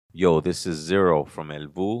Yo, this is Zero from El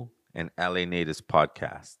Vu and LA Natives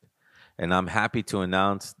Podcast. And I'm happy to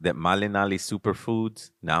announce that Malinali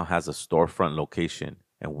Superfoods now has a storefront location.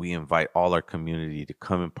 And we invite all our community to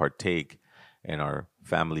come and partake in our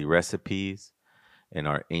family recipes, in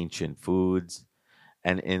our ancient foods,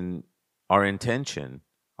 and in our intention.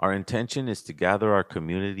 Our intention is to gather our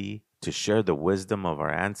community to share the wisdom of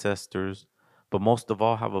our ancestors, but most of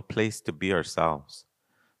all, have a place to be ourselves.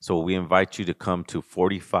 So we invite you to come to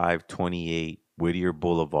 4528 Whittier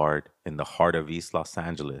Boulevard in the heart of East Los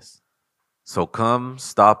Angeles. So come,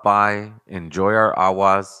 stop by, enjoy our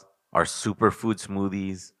awas, our superfood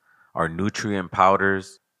smoothies, our nutrient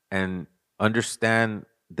powders, and understand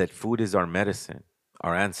that food is our medicine.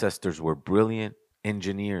 Our ancestors were brilliant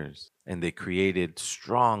engineers, and they created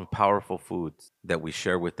strong, powerful foods that we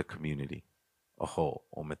share with the community. Oho,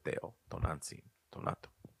 ometeo, tonantzin, tonato.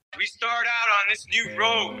 We start out on this new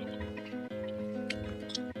road.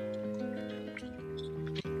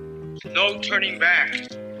 No turning back.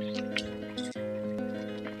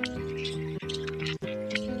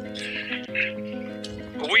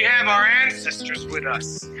 But we have our ancestors with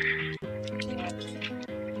us.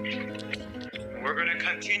 We're going to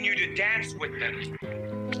continue to dance with them.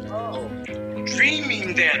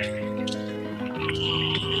 Dreaming them.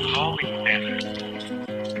 Calling them.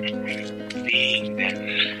 Being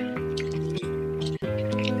them.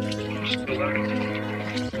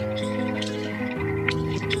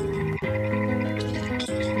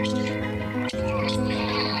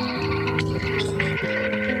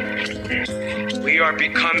 We are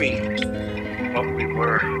becoming what we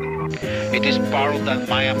were. It is part of that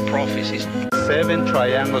Mayan prophecies. 7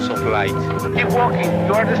 triangles of light. Keep walking.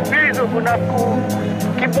 You are the spirit of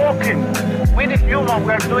Unaku. Keep walking. We the human,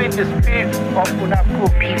 we are doing the spirit of Unaku.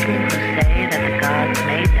 People who say that the gods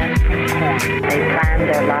made them from corn. They planned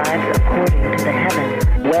their lives according to the heavens.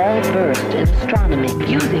 Well-versed in astronomy,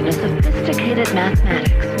 using a sophisticated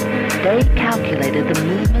mathematics, they calculated the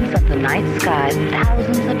movements of the night sky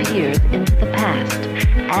thousands of years into the past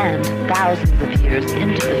and thousands of years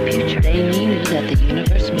into the future. They knew that the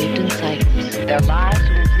universe moved in cycles. Their lives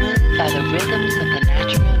were ruled by the rhythms of the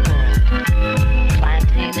natural world,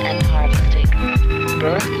 planting and harvesting,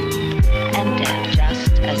 birth and death,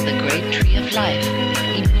 just as the great tree of life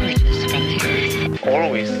emerges from the earth.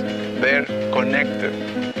 Always they're connected.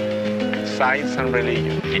 Science and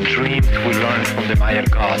religion. In dreams, we learn from the Maya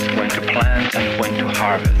gods when to plant and when to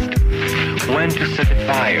harvest, when to set the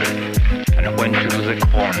fire, and when to do the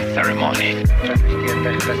corn ceremony.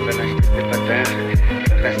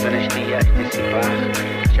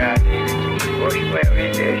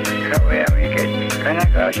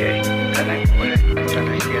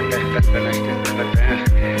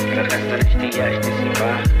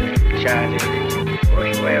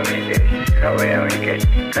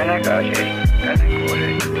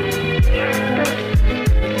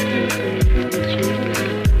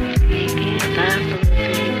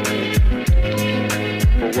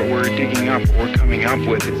 What we're digging up, what we're coming up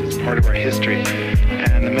with is part of our history.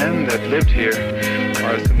 And the men that lived here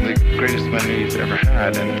are some of the greatest men we've ever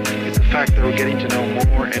had. And it's a fact that we're getting to know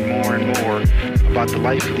more and more and more about the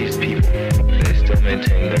life of these people. They still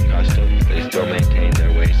maintain their customs. They still maintain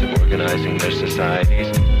their ways of organizing their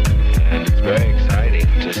societies. And it's very exciting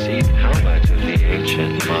to see how much of the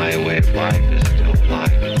ancient Maya way of life is still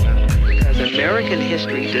alive and well. Because American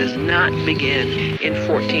history does not begin in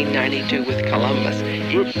 1492 with Columbus.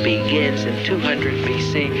 It begins in 200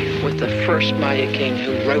 BC with the first Maya king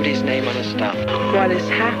who wrote his name on a stone. What is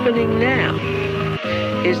happening now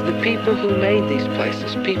is the people who made these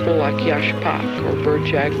places, people like Yashpak or Bird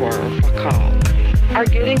Jaguar or Fakal, are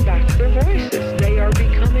getting back their voices. They are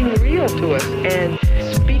becoming real to us and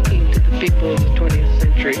speaking to the people of the 20th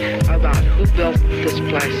century about who built this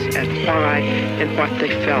place and why and what they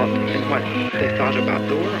felt and what they thought about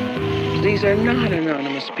the world. These are not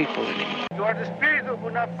anonymous people anymore. You are the spirit of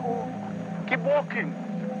Unaku. Keep walking.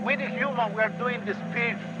 We the human, we are doing the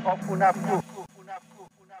spirit of Unaku.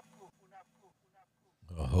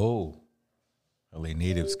 Oh, LA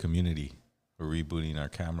Natives community. We're rebooting our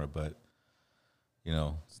camera, but you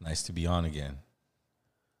know, it's nice to be on again.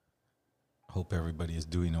 Hope everybody is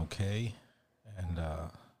doing okay. And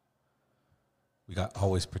we got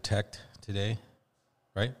Always Protect today,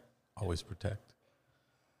 right? Always Protect.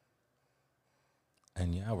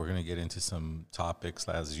 And yeah, we're going to get into some topics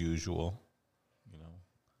as usual, you know,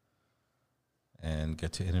 and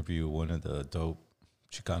get to interview one of the dope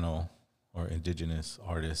Chicano or indigenous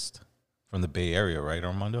artists from the Bay Area, right,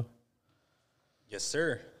 Armando? Yes,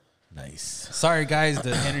 sir. Nice. Sorry, guys.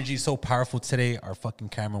 The energy is so powerful today. Our fucking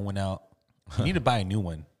camera went out. We need to buy a new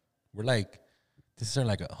one. We're like, This is our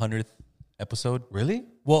like 100th episode. Really?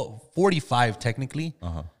 Well, 45 technically.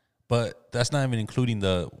 Uh-huh. But that's not even including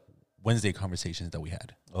the Wednesday conversations that we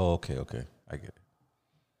had. Oh, okay. I get it.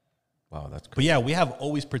 Wow, that's But yeah, we have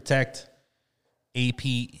Always Protect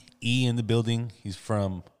A.P.E in the building. He's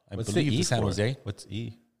from, I believe, the San Jose. What's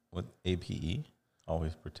E? What A.P.E?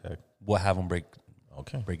 Always Protect. We'll have him break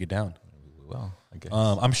it down. Well, I guess.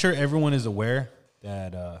 I'm sure everyone is aware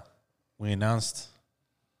that we announced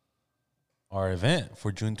our event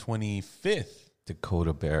for June 25th.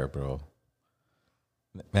 Dakota Bear, bro.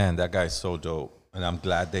 Man, that guy's so dope. And I'm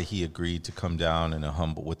glad that he agreed to come down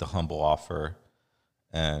with a humble offer.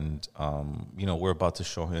 And, we're about to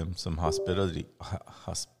show him some hospitality.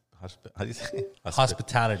 How do you say?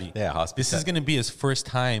 Hospitality. Yeah, hospitality. This is going to be his first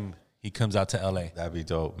time he comes out to LA. That'd be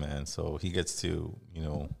dope, man. So he gets to,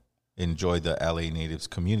 enjoy the LA natives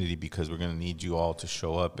community, because we're going to need you all to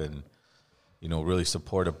show up and, really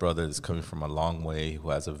support a brother that's coming from a long way, who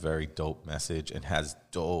has a very dope message and has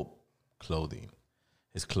dope clothing.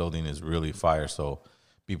 His clothing is really fire. So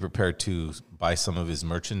be prepared to buy some of his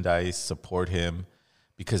merchandise, support him,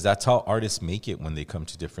 because that's how artists make it when they come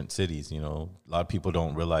to different cities. A lot of people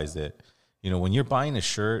don't realize that, when you're buying a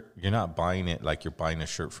shirt, you're not buying it like you're buying a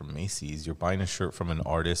shirt from Macy's. You're buying a shirt from an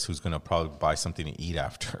artist who's going to probably buy something to eat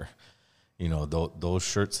after. Those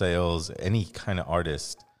shirt sales, any kind of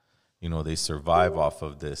artist, they survive off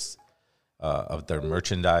of this, of their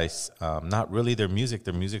merchandise. Not really their music.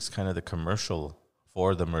 Their music's kind of the commercial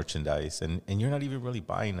for the merchandise. And you're not even really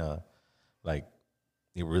buying a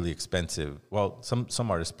really expensive. Well, some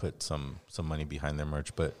artists put some money behind their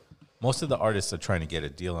merch, but most of the artists are trying to get a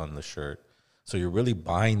deal on the shirt. So you're really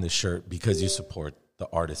buying the shirt because you support the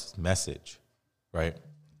artist's message, right?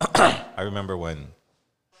 I remember when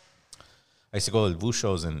I used to go to Vu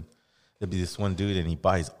shows, and there'd be this one dude, and he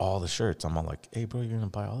buys all the shirts. I'm all like, "Hey, bro, you're gonna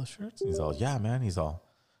buy all the shirts?" And he's all, "Yeah, man." He's all,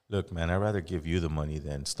 "Look, man, I'd rather give you the money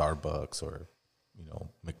than Starbucks or,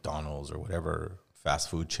 McDonald's or whatever fast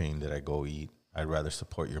food chain that I go eat. I'd rather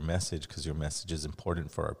support your message because your message is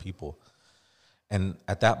important for our people." And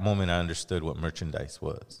at that moment, I understood what merchandise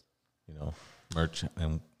was, merch,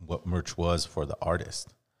 and what merch was for the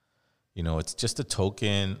artist. It's just a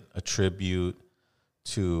token, a tribute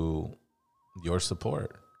to your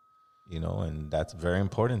support, and that's very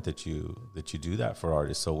important that you do that for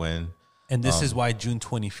artists. So and this is why June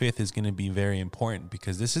 25th is going to be very important,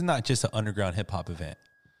 because this is not just an underground hip hop event.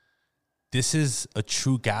 This is a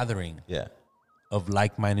true gathering. Yeah. Of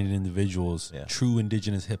like-minded individuals, true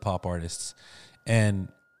indigenous hip-hop artists. And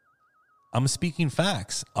I'm speaking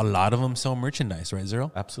facts. A lot of them sell merchandise, right,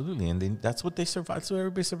 Zero? Absolutely. And that's what they survive. So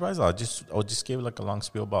everybody survives. I'll just give like a long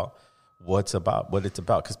spiel about what it's about.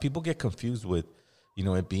 Because people get confused with,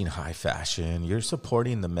 it being high fashion. You're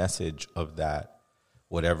supporting the message of that,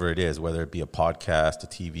 whatever it is, whether it be a podcast, a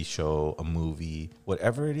TV show, a movie,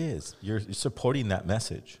 whatever it is. You're supporting that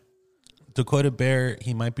message. Dakota Bear,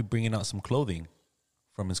 he might be bringing out some clothing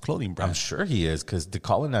from his clothing brand. I'm sure he is, because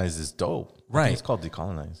Decolonize is dope. Right. I think it's called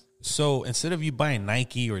Decolonize. So instead of you buying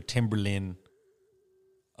Nike or Timberland,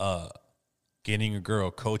 getting a girl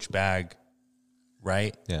a Coach bag,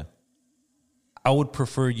 right? Yeah. I would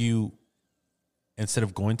prefer you, instead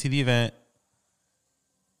of going to the event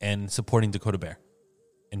and supporting Dakota Bear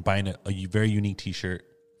and buying a very unique T-shirt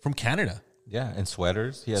from Canada. Yeah, and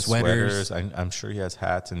sweaters. He has sweaters. I'm sure he has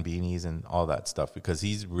hats and beanies and all that stuff, because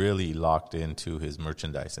he's really locked into his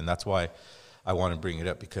merchandise. And that's why I want to bring it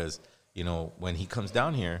up, because, when he comes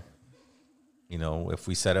down here, if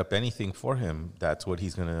we set up anything for him, that's what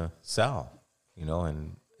he's going to sell,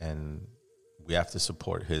 and we have to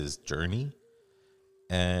support his journey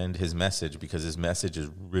and his message, because his message is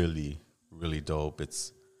really, really dope.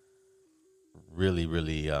 It's really,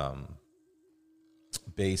 really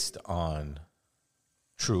based on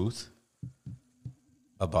truth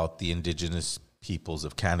about the indigenous peoples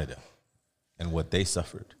of Canada and what they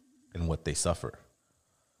suffered and what they suffer.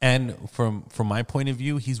 And from my point of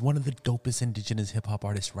view, he's one of the dopest indigenous hip hop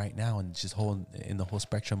artists right now, and just in the whole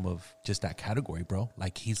spectrum of just that category, bro.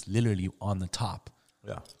 Like, he's literally on the top.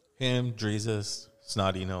 Yeah, him, Dreezus,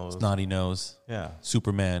 Snotty Nose, yeah,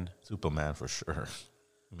 Superman for sure.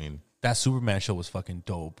 I mean, that Superman show was fucking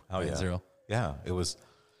dope. Oh, yeah. Zero. Yeah, it was.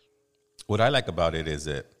 What I like about it is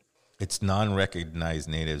that it's non-recognized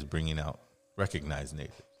natives bringing out recognized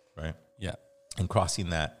natives, right? Yeah. And crossing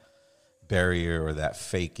that barrier or that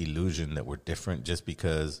fake illusion that we're different just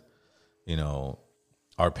because,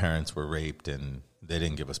 our parents were raped and they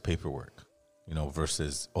didn't give us paperwork,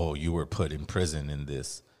 versus, oh, you were put in prison in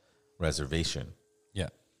this reservation. Yeah.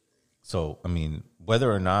 So, I mean,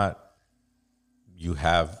 whether or not you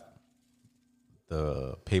have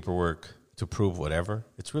the paperwork to prove whatever.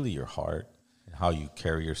 It's really your heart and how you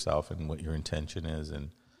carry yourself and what your intention is and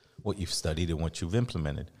what you've studied and what you've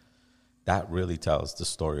implemented. That really tells the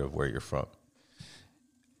story of where you're from.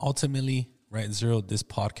 Ultimately, right, Zero, this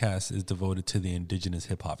podcast is devoted to the indigenous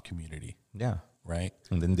hip hop community. Yeah. Right?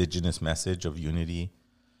 And the indigenous message of unity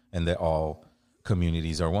and that all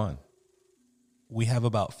communities are one. We have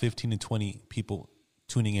about 15 to 20 people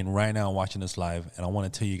tuning in right now and watching us live. And I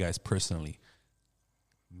want to tell you guys personally,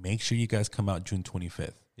 make sure you guys come out June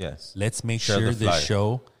 25th. Yes. Let's make Share sure the this flyer.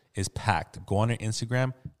 show is packed. Go on our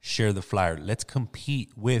Instagram, share the flyer. Let's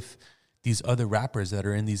compete with these other rappers that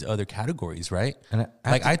are in these other categories, right? And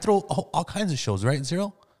I throw all kinds of shows, right,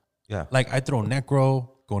 Zero? Yeah. Like I throw Necro,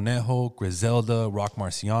 Gonejo, Griselda, Rock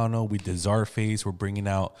Marciano. We did Czarface. We're bringing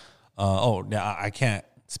out. Now I can't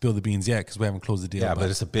spill the beans yet because we haven't closed the deal. Yeah, but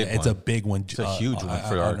it's a big one. It's a big one. It's a huge one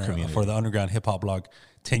for our community. For the Underground Hip Hop Blog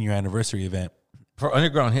 10-year anniversary event. For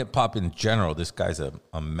underground hip hop in general, this guy's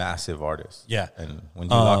a massive artist. Yeah. And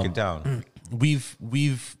when you lock it down. We've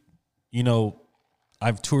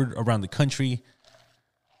I've toured around the country,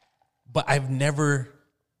 but I've never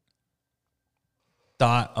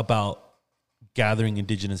thought about gathering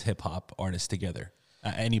indigenous hip hop artists together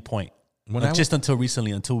at any point. Until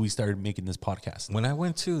recently, until we started making this podcast. When I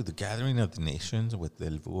went to the Gathering of the Nations with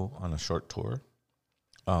El Vu on a short tour,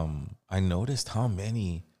 I noticed how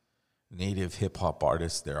many native hip hop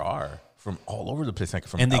artists there are from all over the place. Like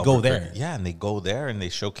from and they go there. Yeah, and they go there and they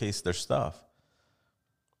showcase their stuff.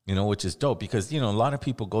 Which is dope because, a lot of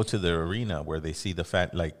people go to the arena where they see the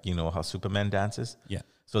how Superman dances. Yeah.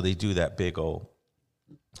 So they do that big old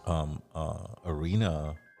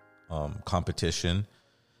arena competition.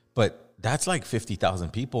 But that's like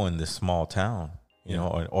 50,000 people in this small town,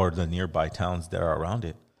 or the nearby towns that are around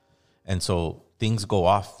it. And so things go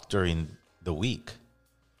off during the week.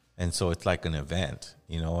 And so it's like an event,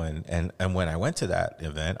 and when I went to that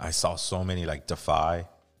event, I saw so many like Defy.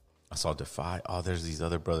 I saw Defy. Oh, there's these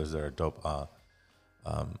other brothers that are dope.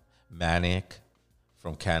 Manic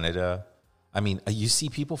from Canada. I mean, you see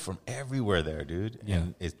people from everywhere there, dude. Yeah.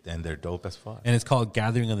 And they're dope as fuck. And it's called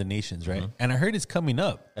Gathering of the Nations, right? Mm-hmm. And I heard it's coming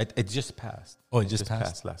up. It just passed. Oh, it just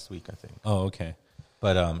passed last week, I think. Oh, okay.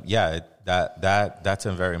 But that's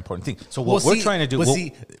a very important thing. So what we're trying to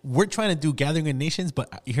do, we're trying to do Gathering of Nations,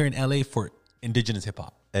 but here in LA for indigenous hip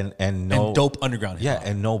hop and dope underground hip hop. Yeah,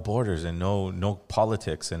 and no borders and no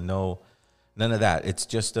politics and none of that. It's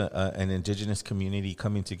just an indigenous community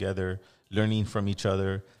coming together, learning from each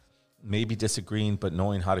other, maybe disagreeing, but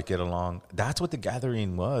knowing how to get along. That's what the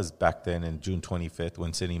gathering was back then in June 25th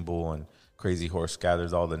when Sitting Bull and Crazy Horse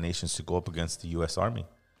gathers all the nations to go up against the U.S. Army,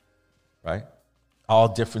 right? All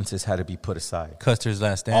differences had to be put aside. Custer's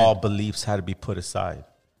Last Stand. All beliefs had to be put aside.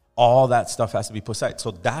 All that stuff has to be put aside.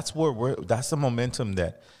 So that's that's the momentum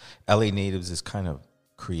that LA Natives is kind of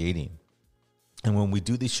creating. And when we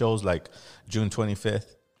do these shows like June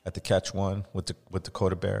 25th at the Catch One with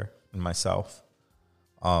Dakota Bear and myself,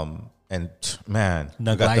 and man,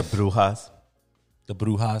 we got the Brujas. The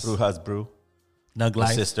Brujas. Brujas Brew. Nug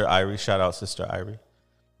Life. Sister Irie. Shout out Sister Irie.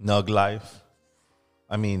 Nug Life.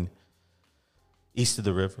 I mean, East of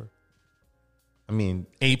the River. I mean,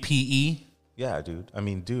 A.P.E. Yeah, dude. I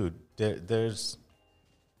mean, dude, it's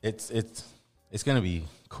gonna be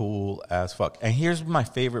cool as fuck. And here's my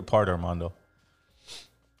favorite part, Armando.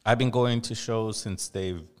 I've been going to shows since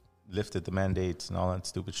they've lifted the mandates and all that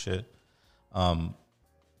stupid shit.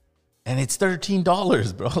 And it's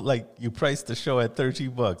 $13, bro. Like, you priced the show at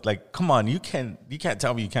 $13. Like, come on, you can't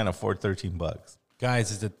tell me you can't afford $13.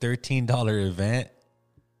 Guys, it's a $13 event.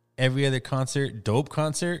 Every other concert, dope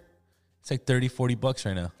concert, it's like $30-$40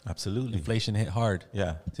 right now. Absolutely. Inflation hit hard.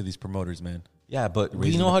 Yeah. To these promoters, man. Yeah, but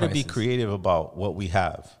we know how to be creative about what we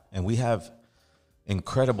have. And we have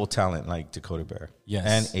incredible talent like Dakota Bear. Yes.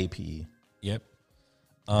 And A.P.E. Yep.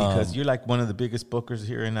 Because you're like one of the biggest bookers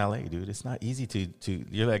here in LA, dude. It's not easy to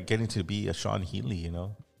you're like getting to be a Sean Healy,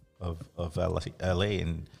 of LA.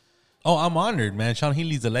 And I'm honored, man. Sean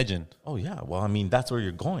Healy's a legend. Oh yeah. Well, I mean, that's where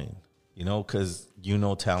you're going, because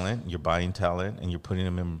talent, you're buying talent, and you're putting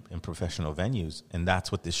them in professional venues, and that's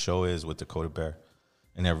what this show is with Dakota Bear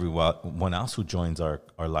and everyone else who joins our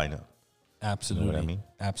lineup. Absolutely. You know what I mean?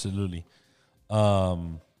 Absolutely.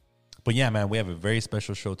 But yeah, man, we have a very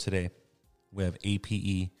special show today. We have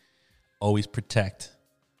A.P.E. Always Protect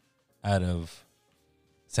out of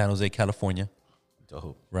San Jose, California.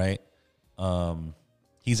 Dope. Right?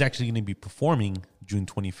 He's actually going to be performing June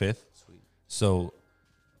 25th. Sweet. So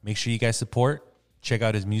make sure you guys support. Check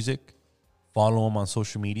out his music. Follow him on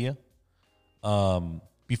social media.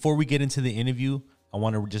 Before we get into the interview, I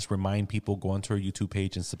want to just remind people, go onto our YouTube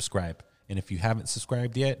page and subscribe. And if you haven't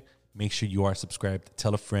subscribed yet, make sure you are subscribed.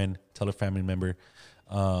 Tell a friend, tell a family member.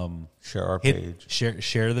 Share our page.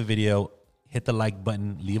 Share the video. Hit the like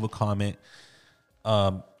button. Leave a comment.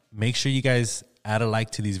 Make sure you guys add a like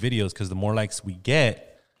to these videos, because the more likes we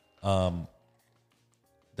get, the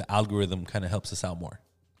algorithm kind of helps us out more,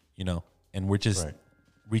 you know. And we're just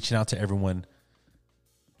reaching out to everyone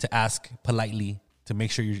to ask politely to make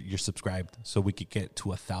sure you're subscribed, so we could get to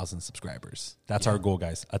 1,000 subscribers. That's our goal,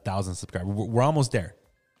 guys. 1,000 subscribers. We're almost there.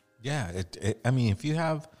 Yeah. I mean, if you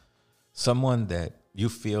have someone that you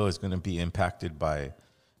feel is going to be impacted by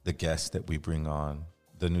the guests that we bring on,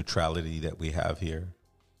 the neutrality that we have here,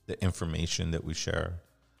 the information that we share,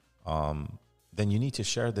 then you need to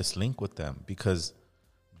share this link with them, because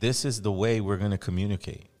this is the way we're going to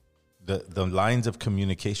communicate. The lines of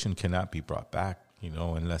communication cannot be brought back, you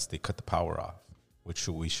know, unless they cut the power off, which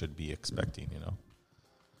we should be expecting, you know.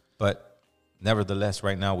 But nevertheless,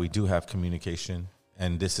 right now we do have communication,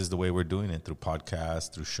 and this is the way we're doing it, through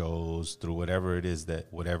podcasts, through shows, through whatever it is, that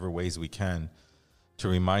whatever ways we can, to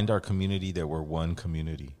remind our community that we're one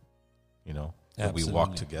community, you know, that we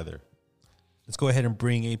walk together. Let's go ahead and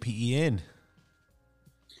bring APE in.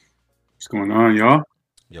 What's going on, y'all?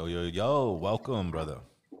 Yo, welcome, brother.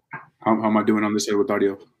 How am I doing on this side with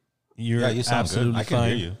audio? You sound good. I can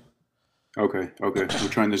hear you. Okay. We're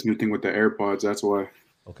trying this new thing with the AirPods. That's why.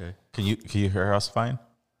 Okay. Can you hear us fine?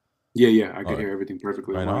 Yeah. I can hear everything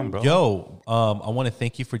perfectly. Right on, bro. Yo, I want to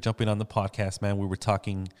thank you for jumping on the podcast, man. We were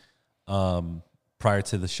talking prior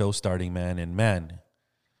to the show starting, man. And, man,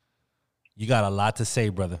 you got a lot to say,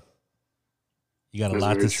 brother. You got a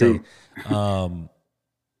lot to say.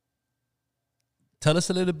 Tell us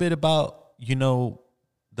a little bit about, you know,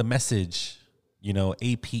 the message, you know,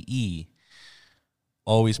 APE,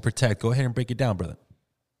 always protect. Go ahead and break it down, brother.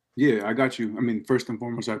 Yeah, I got you. I mean, first and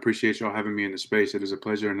foremost, I appreciate y'all having me in the space. It is a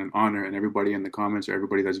pleasure and an honor. And everybody in the comments, or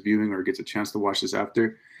everybody that's viewing or gets a chance to watch this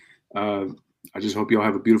after, I just hope y'all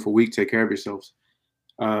have a beautiful week. Take care of yourselves.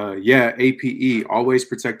 APE, always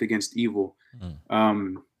protect against evil,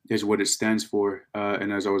 is what it stands for.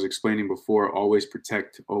 And as I was explaining before, always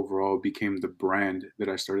protect overall became the brand that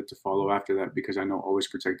I started to follow after that, because I know always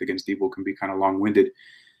protect against evil can be kind of long-winded.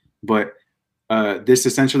 But this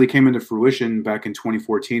essentially came into fruition back in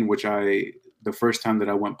 2014, the first time that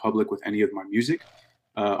I went public with any of my music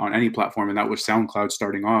on any platform, and that was SoundCloud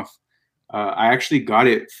starting off. I actually got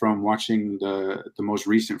it from watching the most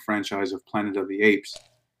recent franchise of Planet of the Apes.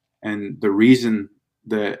 And the reason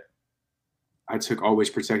that I took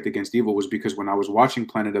Always Protect Against Evil was because when I was watching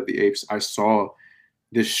Planet of the Apes, I saw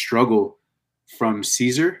this struggle from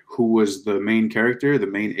Caesar, who was the main character, the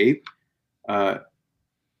main ape.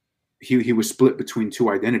 He was split between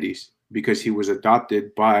two identities, because he was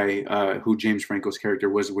adopted by who James Franco's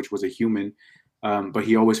character was, which was a human, but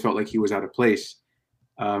he always felt like he was out of place.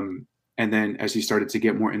 And then as he started to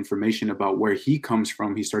get more information about where he comes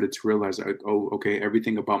from, he started to realize, oh, okay,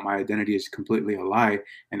 everything about my identity is completely a lie.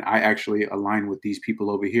 And I actually align with these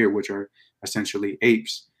people over here, which are essentially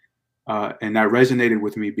apes. And that resonated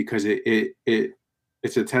with me because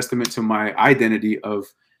it's a testament to my identity of,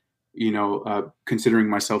 considering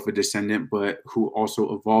myself a descendant, but who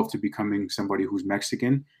also evolved to becoming somebody who's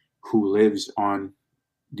Mexican, who lives on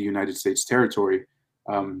the United States territory.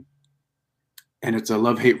 And it's a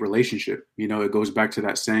love-hate relationship. It goes back to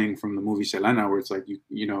that saying from the movie Selena, where it's like,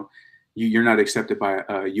 you're not accepted by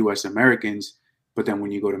U.S. Americans, but then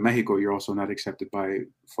when you go to Mexico, you're also not accepted by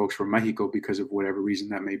folks from Mexico because of whatever reason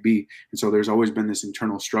that may be. And so there's always been this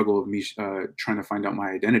internal struggle of me trying to find out my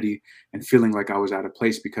identity and feeling like I was out of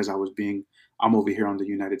place because I'm over here on the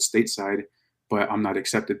United States side, but I'm not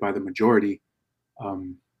accepted by the majority.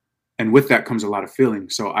 And with that comes a lot of feeling.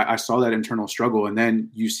 So I saw that internal struggle, and then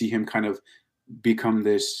you see him kind of become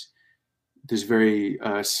this very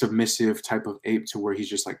submissive type of ape, to where he's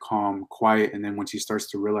just like calm, quiet. And then once he starts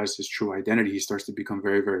to realize his true identity, he starts to become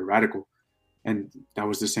very, very radical. And that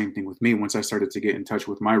was the same thing with me. Once I started to get in touch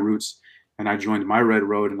with my roots and I joined my red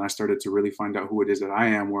road and I started to really find out who it is that I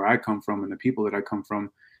am, where I come from, and the people that I come from,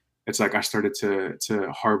 it's like I started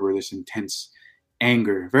to harbor this intense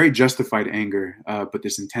anger, very justified anger, but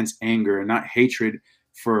this intense anger, and not hatred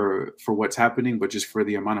for what's happening, but just for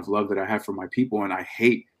the amount of love that I have for my people. And I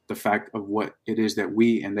hate the fact of what it is that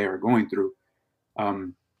we and they are going through.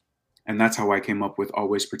 And that's how I came up with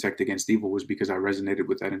Always Protect Against Evil, was because I resonated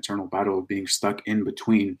with that internal battle of being stuck in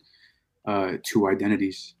between two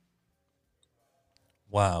identities.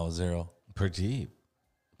 Wow, Zero. Pretty deep.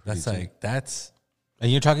 That's deep. like, that's...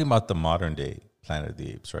 And you're talking about the modern day Planet of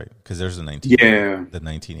the Apes, right? Because there's the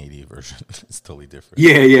 1980 version. It's totally different.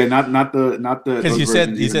 Yeah, not the because you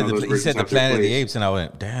said the Planet of the Apes, and I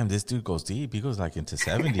went, damn, this dude goes deep. He goes like into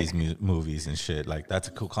 70s movies and shit. Like that's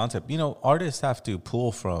a cool concept. You know, artists have to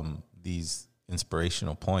pull from these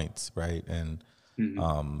inspirational points, right? And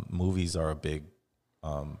movies are a big.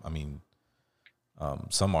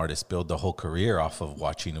 Some artists build the whole career off of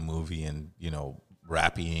watching a movie and, you know,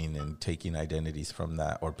 rapping and taking identities from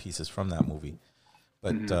that or pieces from that movie.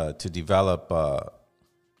 But to develop,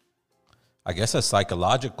 I guess, a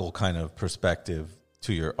psychological kind of perspective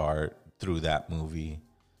to your art through that movie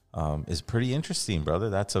is pretty interesting, brother.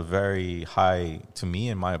 That's a very high, to me,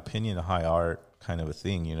 in my opinion, a high art kind of a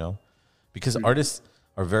thing, you know, because artists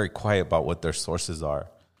are very quiet about what their sources are,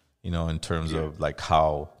 you know, in terms of like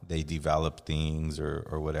how they develop things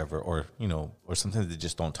or whatever, or, you know, or sometimes they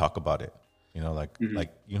just don't talk about it. You know, like, you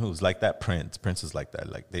know, who's like that Prince. Prince is like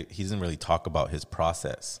that. Like, he doesn't really talk about his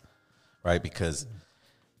process, right? Because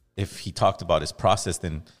if he talked about his process,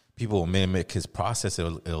 then people will mimic his process.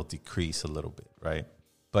 It'll decrease a little bit, right?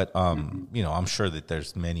 But, you know, I'm sure that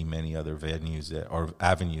there's many, many other venues or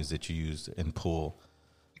avenues that you use and pull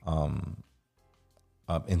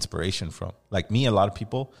inspiration from. Like me, a lot of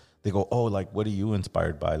people, they go, oh, like, what are you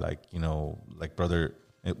inspired by? Like, you know, like, brother,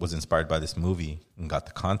 it was inspired by this movie and got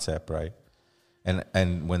the concept, right?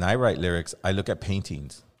 And when I write lyrics, I look at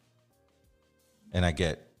paintings and I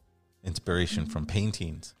get inspiration from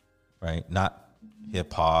paintings, right? Not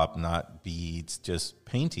hip hop, not beats, just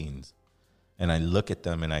paintings. And I look at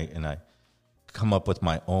them and I come up with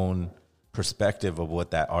my own perspective of what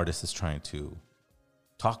that artist is trying to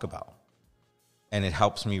talk about. And it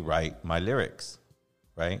helps me write my lyrics,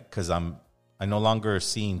 right? Because I'm no longer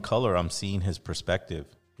seeing color, I'm seeing his perspective,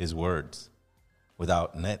 his words.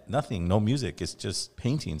 Without nothing, no music. It's just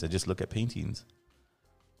paintings. I just look at paintings.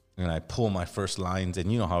 And I pull my first lines.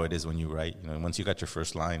 And you know how it is when you write. You know, once you got your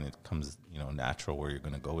first line, it comes, you know, natural where you're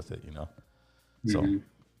going to go with it, you know. So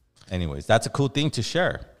anyways, that's a cool thing to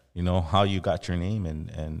share, you know, how you got your name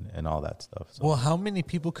and all that stuff. So. Well, how many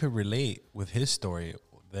people could relate with his story?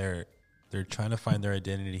 They're trying to find their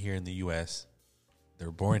identity here in the U.S.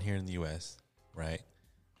 They're born here in the U.S., right?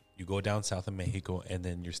 You go down south of Mexico, and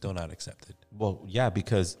then you're still not accepted. Well, yeah,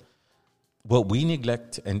 because what we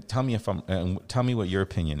neglect, and tell me what your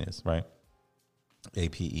opinion is, right?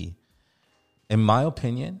 A.P.E. In my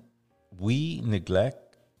opinion, we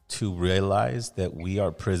neglect to realize that we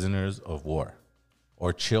are prisoners of war,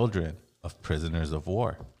 or children of prisoners of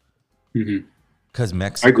war. Because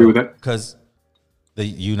Mexico, I agree with that. Because the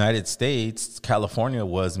United States, California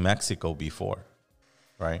was Mexico before,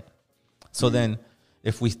 right? So then,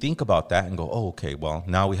 if we think about that and go, oh, okay, well,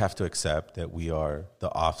 now we have to accept that we are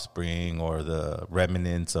the offspring or the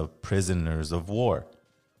remnants of prisoners of war,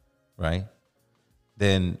 right?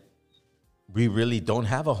 Then we really don't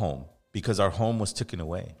have a home because our home was taken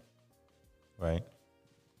away, right?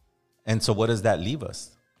 And so what does that leave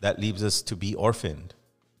us? That leaves us to be orphaned.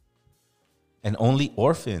 And only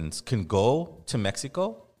orphans can go to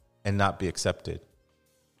Mexico and not be accepted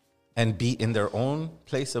and be in their own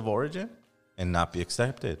place of origin and not be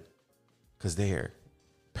accepted because they are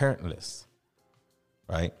parentless,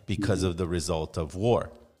 right? Because of the result of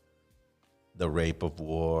war, the rape of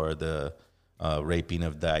war, the raping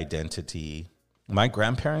of the identity. My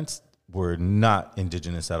grandparents were not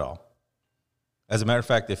indigenous at all. As a matter of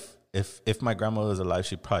fact, if my grandmother was alive,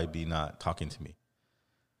 she'd probably be not talking to me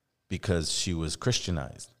because she was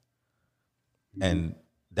Christianized. And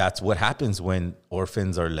that's what happens when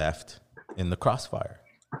orphans are left in the crossfire,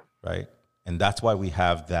 right? And that's why we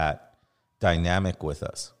have that dynamic with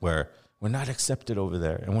us where we're not accepted over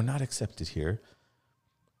there and we're not accepted here.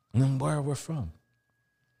 And then where we're from.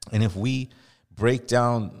 And if we break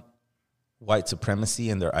down white supremacy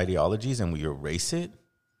and their ideologies and we erase it,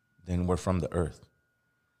 then we're from the earth.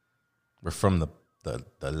 We're from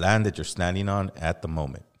the land that you're standing on at the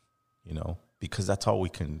moment, you know, because that's all we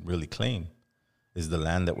can really claim is the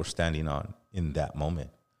land that we're standing on in that moment.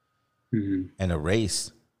 And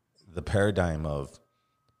erase the paradigm of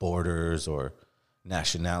borders or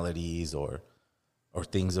nationalities or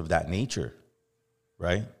things of that nature,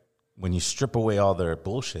 right? When you strip away all their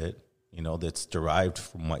bullshit, you know, that's derived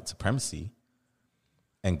from white supremacy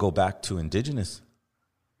and go back to indigenous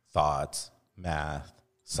thoughts, math,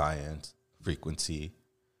 science, frequency,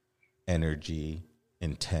 energy,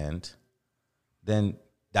 intent, then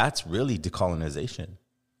that's really decolonization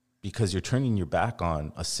because you're turning your back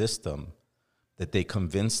on a system that they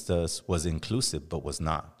convinced us was inclusive, but was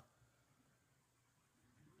not.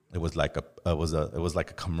 It was like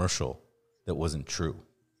a commercial that wasn't true,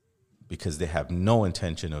 because they have no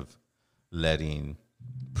intention of letting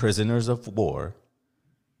prisoners of war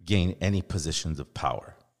gain any positions of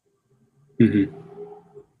power,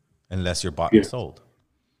 unless you're bought and sold,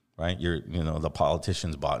 right? The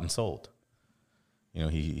politicians bought and sold.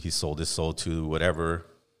 He sold his soul to whatever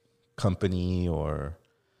company or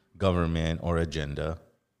government or agenda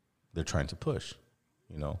they're trying to push,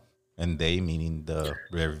 and they meaning the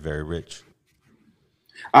very, very rich.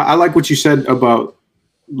 I like what you said about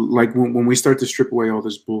like when we start to strip away all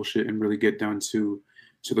this bullshit and really get down to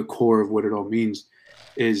the core of what it all means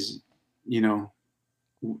is,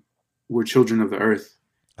 we're children of the earth.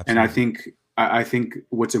 Absolutely. And I think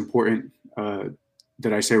what's important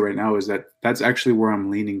that I say right now is that that's actually where I'm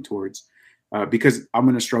leaning towards, because I'm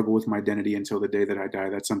going to struggle with my identity until the day that I die.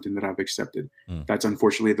 That's something that I've accepted. That's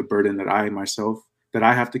unfortunately the burden that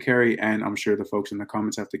I have to carry, and I'm sure the folks in the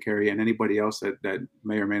comments have to carry, and anybody else that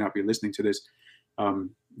may or may not be listening to this,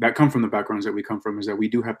 that come from the backgrounds that we come from, is that we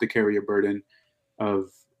do have to carry a burden of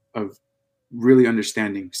really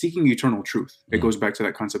understanding, seeking eternal truth. It goes back to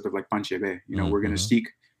that concept of like panchebe. We're going to seek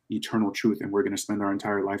eternal truth, and we're going to spend our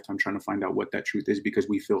entire lifetime trying to find out what that truth is because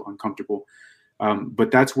we feel uncomfortable.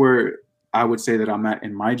 But that's where I would say that I'm at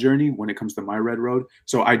in my journey when it comes to my red road.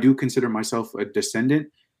 So I do consider myself a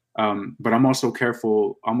descendant, but I'm also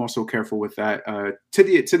careful. With that to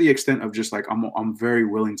the extent of just like I'm very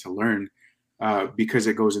willing to learn, because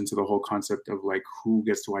it goes into the whole concept of like who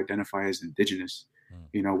gets to identify as indigenous,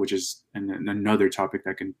 which is another topic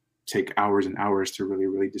that can take hours and hours to really,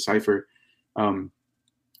 really decipher.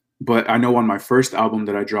 But I know on my first album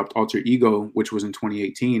that I dropped, Alter Ego, which was in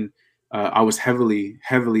 2018, I was heavily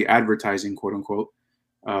advertising, quote unquote,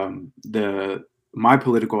 my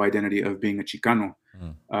political identity of being a Chicano,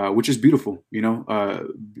 which is beautiful.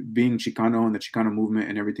 Being Chicano and the Chicano movement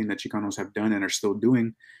and everything that Chicanos have done and are still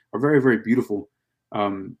doing are very, very beautiful.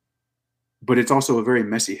 But it's also a very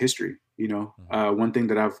messy history. One thing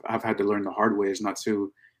that I've had to learn the hard way is not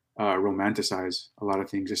to romanticize a lot of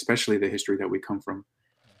things, especially the history that we come from.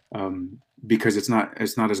 Because it's not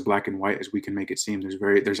as black and white as we can make it seem.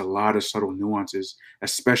 There's a lot of subtle nuances,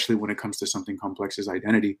 especially when it comes to something complex as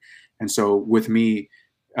identity. And so with me,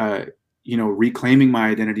 reclaiming my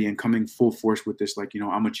identity and coming full force with this, like,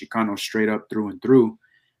 I'm a Chicano straight up through and through.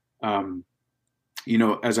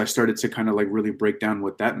 As I started to kind of like really break down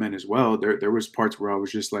what that meant as well, there was parts where I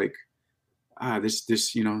was just like,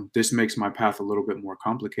 this makes my path a little bit more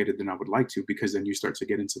complicated than I would like to, because then you start to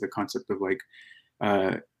get into the concept of like,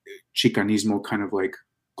 Chicanismo, kind of like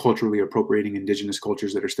culturally appropriating indigenous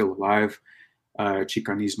cultures that are still alive.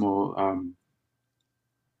 Chicanismo,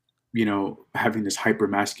 having this hyper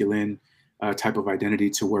masculine type of identity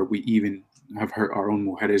to where we even have hurt our own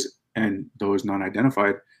mujeres and those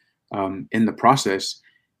non-identified in the process.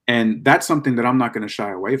 And that's something that I'm not going to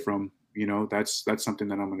shy away from. That's something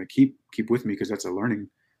that I'm going to keep with me, because that's a learning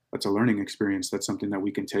experience. That's something that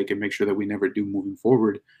we can take and make sure that we never do moving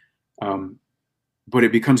forward. But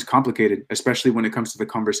it becomes complicated, especially when it comes to the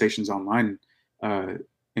conversations online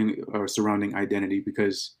surrounding identity,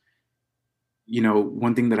 because,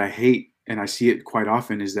 one thing that I hate, and I see it quite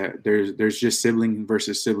often, is that there's just sibling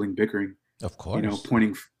versus sibling bickering. Of course.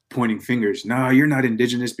 Pointing fingers. No, you're not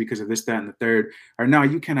indigenous because of this, that, and the third. Or no,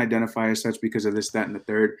 you can't identify as such because of this, that, and the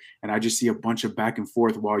third. And I just see a bunch of back and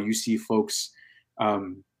forth, while you see folks,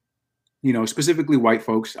 specifically white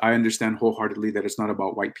folks. I understand wholeheartedly that it's not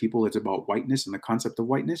about white people. It's about whiteness and the concept of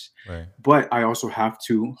whiteness. Right. But I also have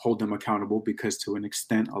to hold them accountable, because to an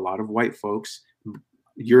extent, a lot of white folks,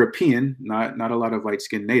 European, not a lot of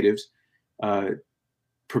light-skinned natives,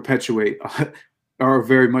 perpetuate are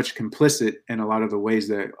very much complicit in a lot of the ways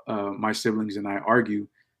that my siblings and I argue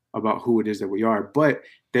about who it is that we are. But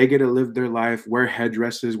they get to live their life, wear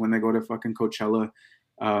headdresses when they go to fucking Coachella,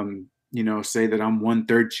 say that I'm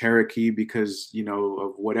 1/3 Cherokee because,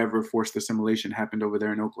 of whatever forced assimilation happened over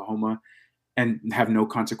there in Oklahoma, and have no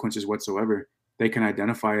consequences whatsoever. They can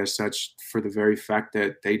identify as such for the very fact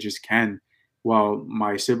that they just can, while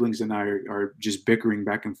my siblings and I are just bickering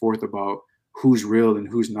back and forth about who's real and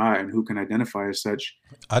who's not, and who can identify as such.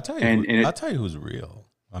 I'll tell you who's real.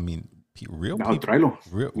 I mean, real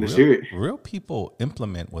people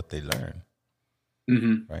implement what they learn,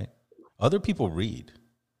 right? Other people read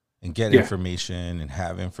and get information and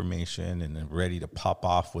have information and then ready to pop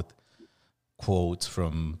off with quotes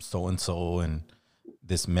from so-and-so and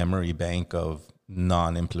this memory bank of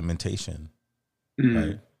non-implementation,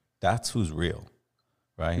 right? That's who's real,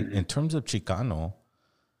 right? In terms of Chicano,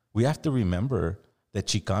 we have to remember that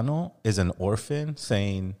Chicano is an orphan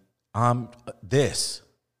saying, I'm this.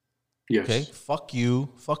 Yes. Okay? Fuck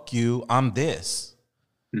you, I'm this.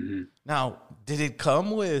 Now, did it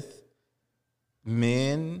come with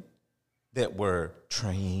men that were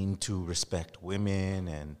trained to respect women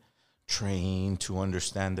and trained to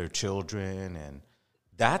understand their children. And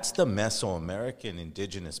that's the Mesoamerican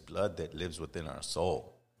indigenous blood that lives within our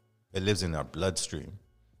soul. It lives in our bloodstream.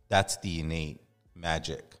 That's the innate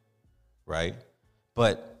magic, right?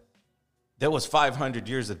 But there was 500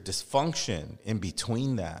 years of dysfunction in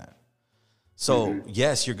between that. So,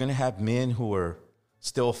 yes, you're going to have men who are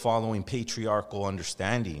still following patriarchal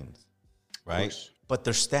understandings, right? But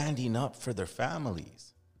they're standing up for their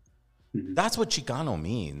families. That's what Chicano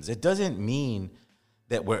means. It doesn't mean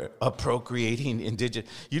that we're appropriating indigenous.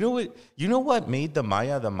 You know what made the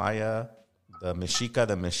Maya, the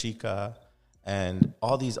Mexica, and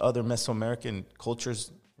all these other Mesoamerican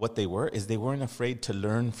cultures what they were is they weren't afraid to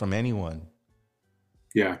learn from anyone.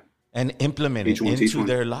 Yeah. And implement it into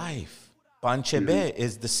their life. Panchebe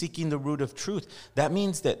is the seeking the root of truth. That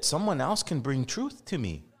means that someone else can bring truth to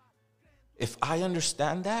me. If I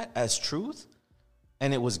understand that as truth,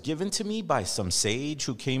 and it was given to me by some sage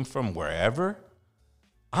who came from wherever,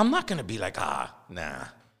 I'm not going to be like, nah.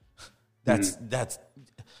 That's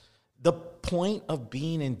the point of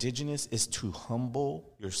being indigenous is to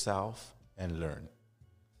humble yourself and learn.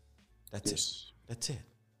 That's it. That's it.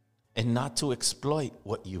 And not to exploit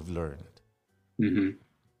what you've learned.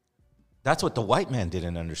 That's what the white man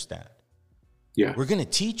didn't understand. Yeah. We're going to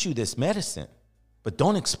teach you this medicine, but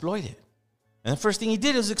don't exploit it. And the first thing he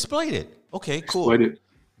did was exploit it. Okay, cool. Exploit it.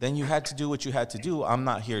 Then you had to do what you had to do. I'm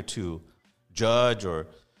not here to judge, or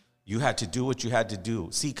you had to do what you had to do.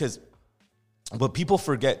 See, because what people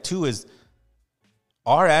forget too is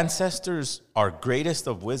our ancestors, our greatest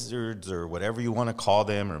of wizards, or whatever you want to call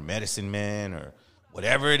them, or medicine men, or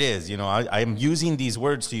whatever it is. You know, I'm using these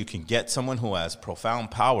words so you can get someone who has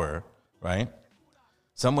profound power, right?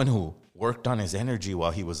 Someone who worked on his energy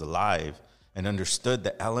while he was alive and understood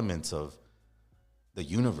the elements of the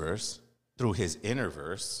universe through his inner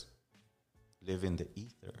verse, live in the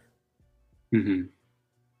ether.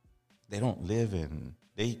 They don't live in,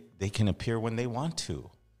 they can appear when they want to.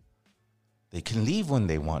 They can leave when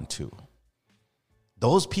they want to.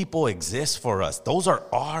 Those people exist for us. Those are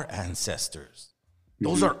our ancestors.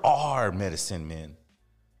 Those are our medicine men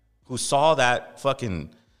who saw that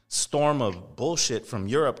fucking storm of bullshit from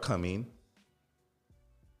Europe coming,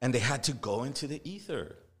 and they had to go into the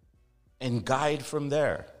ether and guide from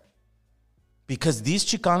there. Because these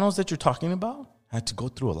Chicanos that you're talking about had to go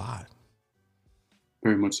through a lot.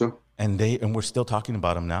 Very much so. And we're still talking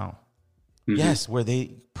about them now. Yes, were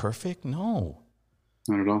they perfect? No.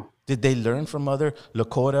 Not at all. Did they learn from other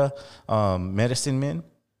Lakota medicine men?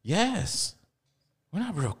 Yes. We're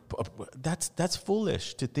not real. That's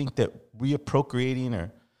foolish to think that reappropriating,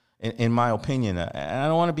 or, in my opinion, and I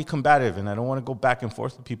don't want to be combative, and I don't want to go back and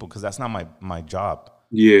forth with people because that's not my job.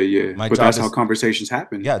 Yeah. But that's how conversations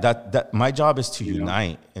happen. Yeah, that my job is to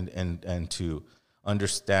unite and to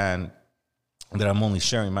understand that I'm only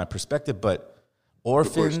sharing my perspective. But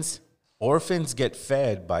orphans get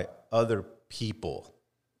fed by other people,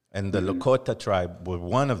 and the Lakota tribe were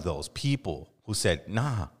one of those people who said,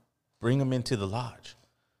 "Nah, bring them into the lodge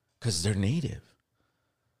because they're native."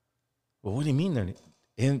 Well, what do you mean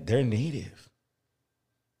they're native?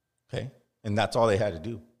 Okay, and that's all they had to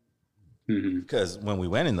do. Because when we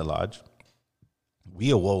went in the lodge,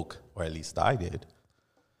 we awoke, or at least I did,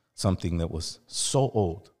 something that was so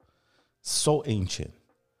old, so ancient,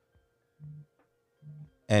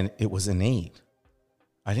 and it was innate.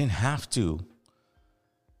 I didn't have to,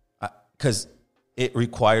 because it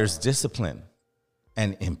requires discipline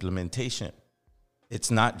and implementation. It's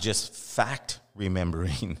not just fact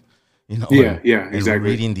remembering, exactly.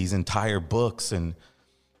 Reading these entire books and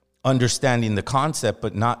understanding the concept,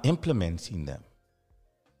 but not implementing them,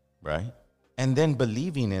 right? And then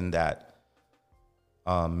believing in that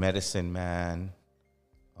medicine man,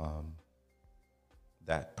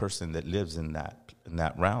 that person that lives in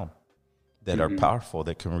that realm, that are powerful,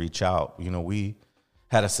 that can reach out. We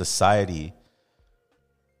had a society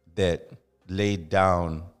that laid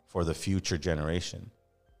down for the future generation.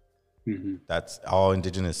 That's all the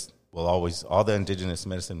indigenous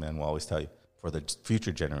medicine men will always tell you, for the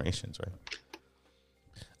future generations, right?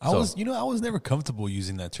 I was never comfortable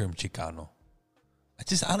using that term Chicano.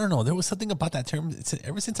 I don't know. There was something about that term.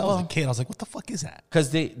 Ever since I was a kid, I was like, what the fuck is that?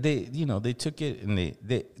 Because they took it, and they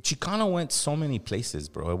Chicano went so many places,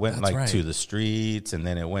 bro. It went to the streets, and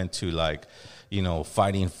then it went to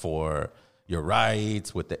fighting for your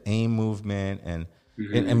rights with the AIM movement, and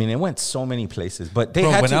it went so many places. But they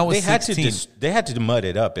had to mud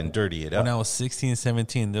it up and dirty it up. When I was 16,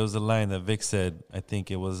 17, there was a line that Vic said. I think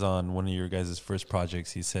it was on one of your guys' first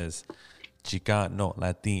projects. He says, "Chicano,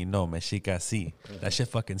 Latino, Mexica, sí." That shit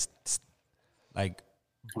fucking like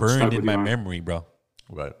I'm stuck burned in with my you, man. memory, bro.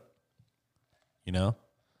 Right. You know?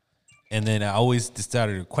 And then I always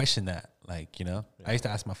decided to question that. Like, you know, I used to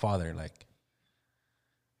ask my father, like,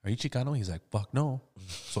 are you Chicano? He's like, fuck no.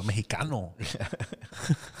 Soy Mexicano.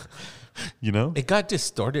 You know? It got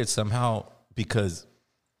distorted somehow because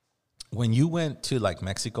when you went to like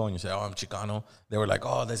Mexico and you said, oh, I'm Chicano, they were like,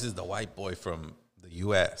 oh, this is the white boy from the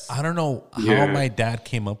U.S. I don't know how my dad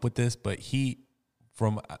came up with this, but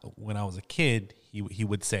from when I was a kid, he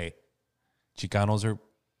would say, Chicanos are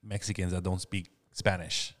Mexicans that don't speak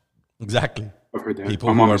Spanish. Exactly. I've heard that. People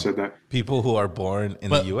My who mama are, said that. People who are born in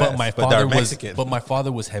the U.S., but they're Mexican. But my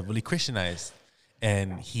father was heavily Christianized,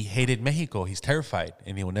 and he hated Mexico. He's terrified,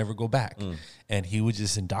 and he will never go back. And he was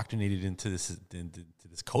just indoctrinated into this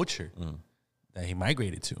culture that he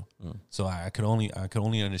migrated to. So I could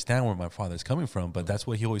only understand where my father's coming from. But that's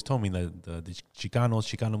what he always told me, that the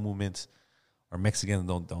Chicano movements are Mexicans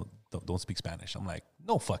don't speak Spanish. I'm like,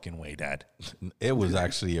 no fucking way, Dad. It was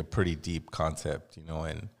actually a pretty deep concept, you know,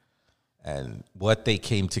 and what they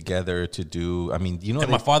came together to do. I mean, you know,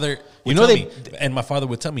 And my father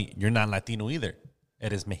would tell me, you're not Latino either.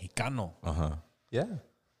 Eres Mexicano. Yeah.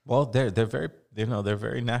 Well, they're very, you know, they're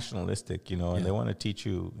very nationalistic, you know, and they want to teach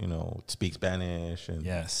you, you know, speak Spanish and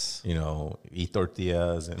you know, eat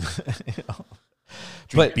tortillas and you know.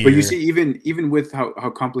 But you see, even with how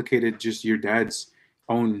complicated just your dad's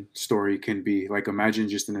own story can be, like imagine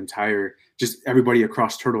just everybody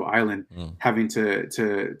across Turtle Island having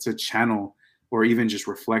to channel or even just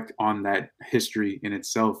reflect on that history in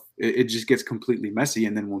itself. It just gets completely messy.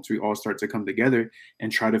 And then once we all start to come together and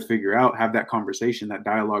try to figure out, have that conversation, that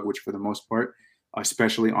dialogue, which for the most part,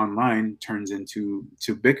 especially online, turns into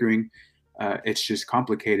bickering, it's just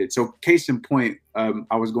complicated. So case in point,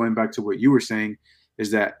 I was going back to what you were saying, is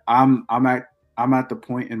that I'm at the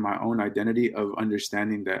point in my own identity of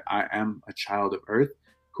understanding that I am a child of Earth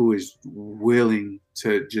who is willing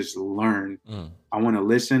to just learn. I want to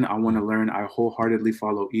listen. I want to learn. I wholeheartedly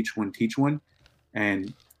follow each one, teach one.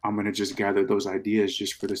 And I'm going to just gather those ideas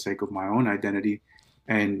just for the sake of my own identity.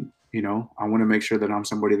 And, you know, I want to make sure that I'm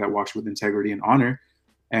somebody that walks with integrity and honor.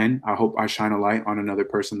 And I hope I shine a light on another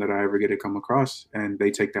person that I ever get to come across, and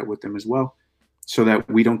they take that with them as well, so that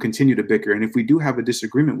we don't continue to bicker. And if we do have a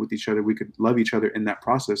disagreement with each other, we could love each other in that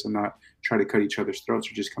process and not try to cut each other's throats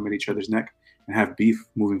or just come at each other's neck and have beef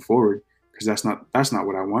moving forward, because that's not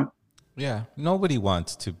what I want. Yeah, nobody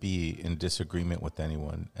wants to be in disagreement with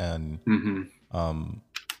anyone. And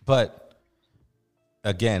but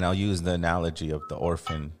again, I'll use the analogy of the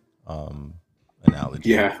orphan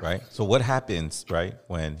analogy, right? So what happens, right,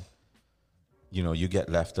 when you know you get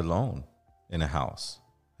left alone in a house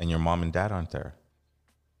and your mom and dad aren't there,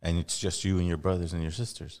 and it's just you and your brothers and your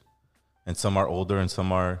sisters, and some are older and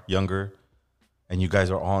some are younger, and you guys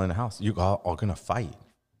are all in the house. You're all gonna fight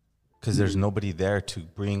because there's nobody there to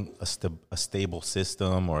bring a stable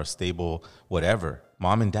system or a stable whatever.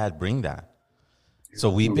 Mom and dad bring that. So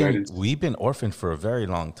we've been orphaned for a very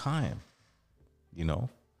long time, you know,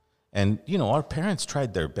 and you know our parents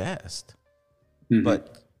tried their best,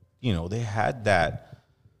 but you know they had that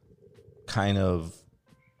kind of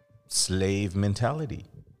slave mentality,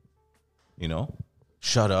 you know,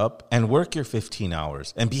 shut up and work your 15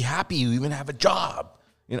 hours and be happy you even have a job.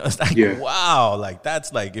 You know, it's like, wow, like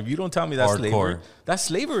that's like, if you don't tell me that's slavery, that's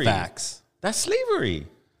slavery. Facts. That's slavery.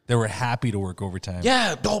 They were happy to work overtime.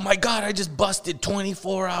 Yeah. Oh my God, I just busted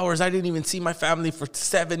 24 hours. I didn't even see my family for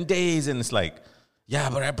 7 days. And it's like, yeah,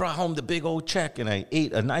 but I brought home the big old check and I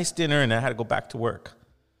ate a nice dinner and I had to go back to work.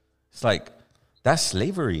 It's like, that's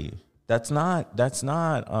slavery. That's not,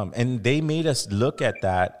 and they made us look at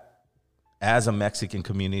that as a Mexican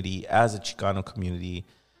community, as a Chicano community,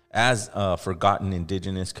 as a forgotten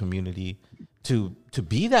indigenous community, to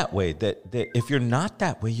be that way. That if you're not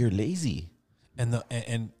that way, you're lazy.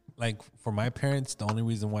 And like for my parents, the only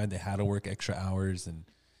reason why they had to work extra hours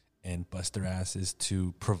and bust their ass is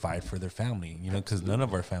to provide for their family. You know, because none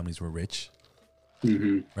of our families were rich.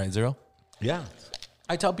 Right, Zero? Yeah,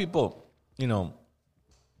 I tell people, you know,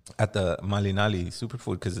 at the Malinali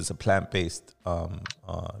Superfood, because it's a plant-based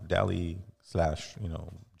deli / you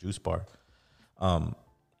know, juice bar.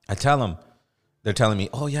 I tell them, they're telling me,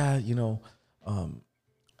 oh yeah, you know,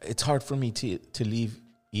 it's hard for me to leave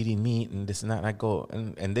eating meat and this and that. And I go,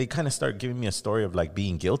 and they kind of start giving me a story of like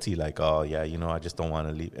being guilty, like, oh yeah, you know, I just don't want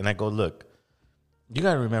to leave. And I go, look, you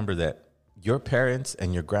got to remember that your parents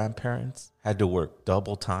and your grandparents had to work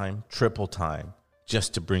double time, triple time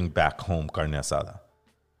just to bring back home carne asada.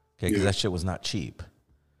 Okay, because that shit was not cheap,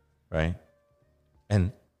 right?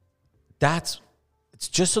 And it's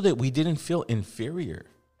just so that we didn't feel inferior,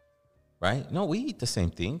 right? No, we eat the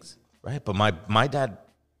same things. right? But my dad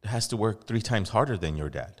has to work 3 times harder than your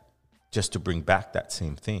dad just to bring back that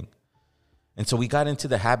same thing. And so we got into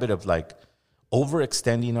the habit of like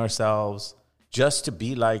overextending ourselves just to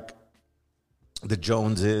be like the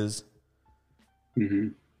Joneses,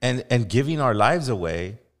 and giving our lives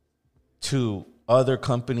away to other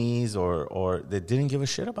companies or that didn't give a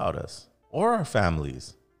shit about us or our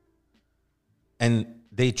families. And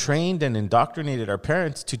they trained and indoctrinated our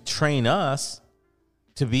parents to train us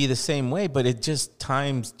to be the same way, but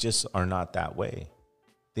times just are not that way.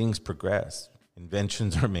 Things progress,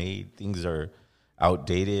 inventions are made, things are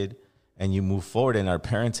outdated, and you move forward, and our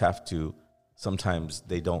parents have to, sometimes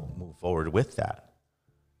they don't move forward with that.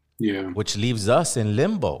 Yeah. Which leaves us in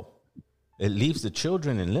limbo. It leaves the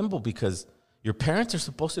children in limbo because your parents are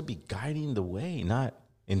supposed to be guiding the way, not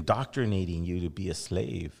indoctrinating you to be a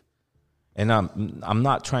slave. And I'm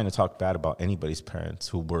not trying to talk bad about anybody's parents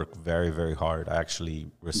who work very, very hard. I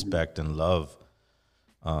actually respect and love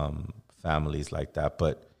families like that.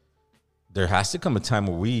 But there has to come a time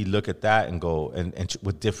where we look at that and go and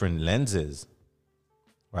with different lenses,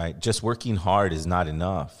 right? Just working hard is not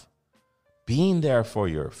enough. Being there for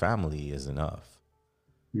your family is enough.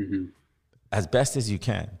 As best as you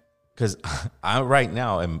can. Because I right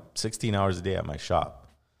now am 16 hours a day at my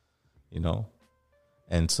shop, you know?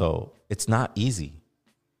 And so it's not easy.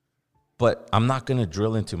 But I'm not going to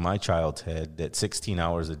drill into my child's head that 16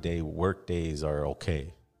 hours a day work days are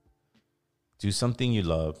okay. Do something you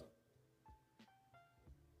love.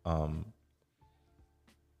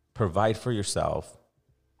 Provide for yourself.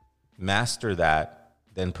 Master that.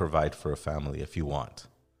 Then provide for a family if you want.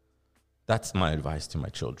 That's my advice to my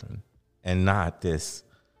children. And not this,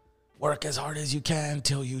 work as hard as you can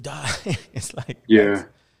till you die. It's like, yeah.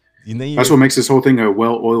 That's what makes this whole thing a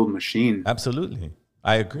well-oiled machine. Absolutely.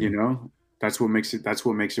 I agree. You know, that's what makes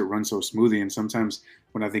it run so smoothly. And sometimes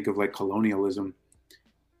when I think of like colonialism,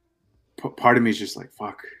 part of me is just like,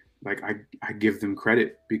 fuck, like I give them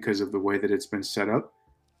credit because of the way that it's been set up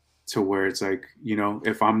to where it's like, you know,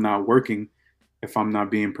 if I'm not working, if I'm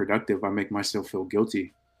not being productive, I make myself feel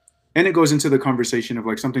guilty. And it goes into the conversation of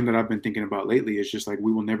like something that I've been thinking about lately is just like,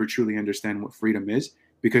 we will never truly understand what freedom is,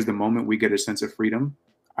 because the moment we get a sense of freedom,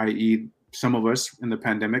 i.e. some of us in the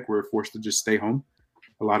pandemic were forced to just stay home.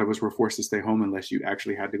 A lot of us were forced to stay home unless you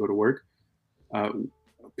actually had to go to work.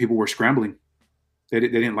 People were scrambling. They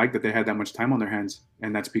didn't like that they had that much time on their hands.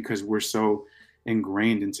 And that's because we're so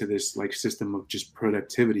ingrained into this like system of just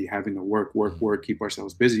productivity, having to work, keep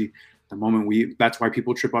ourselves busy. The moment that's why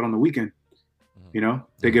people trip out on the weekend. You know,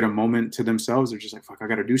 they get a moment to themselves. They're just like, fuck, I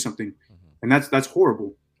got to do something. And that's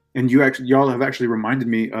horrible. And y'all have actually reminded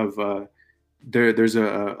me of, there's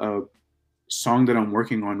a song that I'm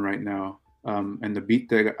working on right now. And the beat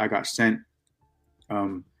that I got sent,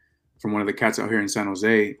 from one of the cats out here in San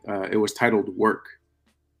Jose, it was titled Work.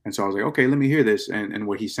 And so I was like, okay, let me hear this. And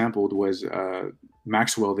what he sampled was,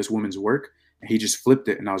 Maxwell, this woman's work. And he just flipped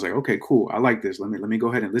it. And I was like, okay, cool. I like this. Let me go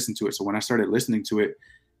ahead and listen to it. So when I started listening to it,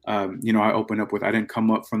 you know, I opened up with, I didn't come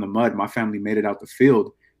up from the mud. My family made it out the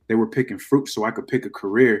field. They were picking fruit so I could pick a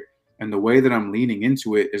career. And the way that I'm leaning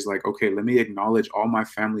into it is like, okay, let me acknowledge all my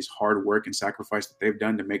family's hard work and sacrifice that they've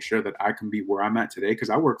done to make sure that I can be where I'm at today. Cause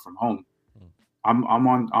I work from home. I'm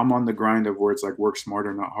on the grind of where it's like work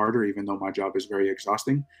smarter, not harder, even though my job is very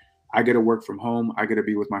exhausting. I get to work from home. I get to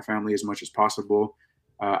be with my family as much as possible.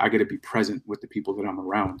 I get to be present with the people that I'm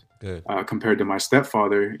around. Compared to my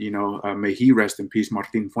stepfather, you know, may he rest in peace,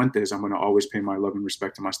 Martin Fuentes. I'm going to always pay my love and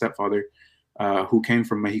respect to my stepfather, who came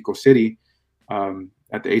from Mexico City.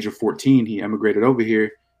 At the age of 14, he emigrated over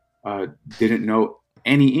here, didn't know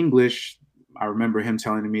any English. I remember him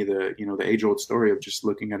telling me the age-old story of just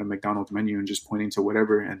looking at a McDonald's menu and just pointing to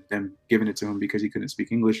whatever and then giving it to him because he couldn't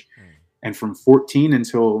speak English. And from 14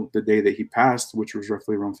 until the day that he passed, which was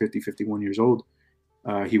roughly around 51 years old,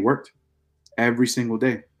 he worked every single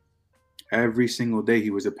day. Every single day he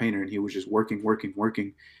was a painter and he was just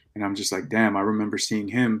working. And I'm just like, damn, I remember seeing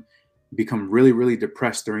him become really, really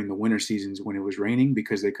depressed during the winter seasons when it was raining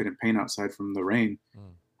because they couldn't paint outside from the rain.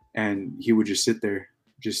 And he would just sit there,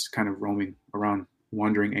 just kind of roaming around,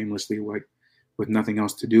 wandering aimlessly, like with nothing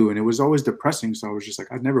else to do. And it was always depressing. So I was just like,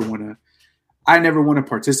 I never want to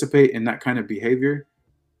participate in that kind of behavior.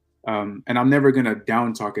 And I'm never going to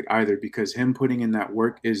down talk it either, because him putting in that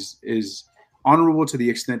work is honorable to the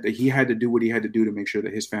extent that he had to do what he had to do to make sure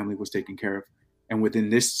that his family was taken care of. And within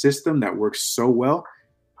this system that works so well,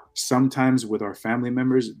 sometimes with our family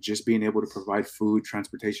members, just being able to provide food,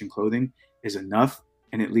 transportation, clothing is enough.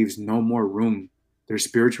 And it leaves no more room they're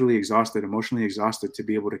spiritually exhausted, emotionally exhausted to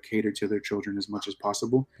be able to cater to their children as much as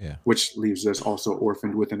possible, which leaves us also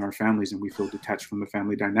orphaned within our families, and we feel detached from the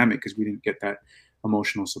family dynamic because we didn't get that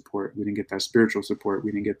emotional support, we didn't get that spiritual support,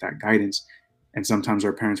 we didn't get that guidance. And sometimes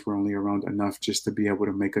our parents were only around enough just to be able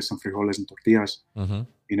to make us some frijoles and tortillas,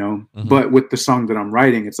 you know. But with the song that I'm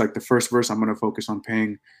writing, it's like the first verse, I'm going to focus on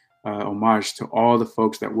paying homage to all the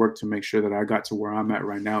folks that worked to make sure that I got to where I'm at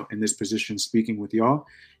right now in this position, speaking with y'all.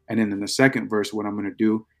 And then in the second verse, what I'm going to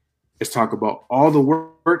do is talk about all the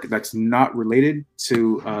work that's not related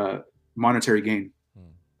to monetary gain,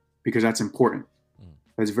 because that's important.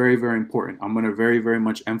 That's very, very important. I'm going to very, very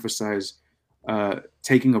much emphasize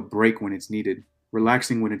taking a break when it's needed,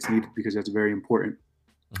 relaxing when it's needed, because that's very important.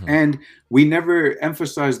 And we never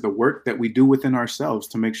emphasize the work that we do within ourselves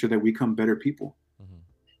to make sure that we become better people.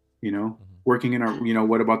 You know, working in our, you know,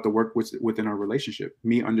 what about the work within our relationship?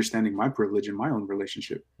 Me understanding my privilege in my own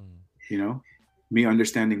relationship, you know, me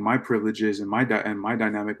understanding my privileges and my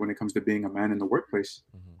dynamic when it comes to being a man in the workplace,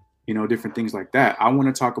 you know, different things like that. I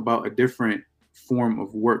want to talk about a different form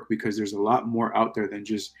of work, because there's a lot more out there than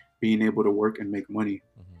just being able to work and make money,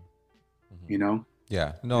 you know?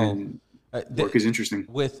 Yeah, no, work is interesting.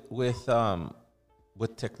 With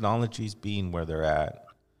technologies being where they're at,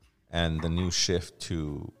 and the new shift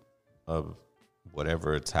of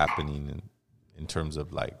whatever it's happening in terms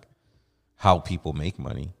of like how people make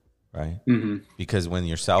money, right? Because when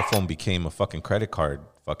your cell phone became a fucking credit card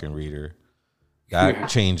fucking reader, that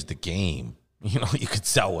changed the game. You know, you could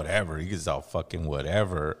sell whatever. You could sell fucking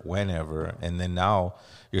whatever, whenever. And then now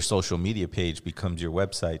your social media page becomes your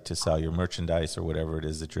website to sell your merchandise or whatever it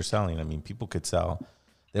is that you're selling. I mean, people could sell.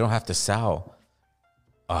 They don't have to sell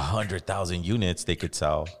 100,000 units. They could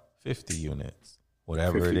sell 50 units,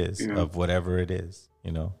 whatever 50, it is, of whatever it is,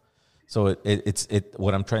 you know. So it's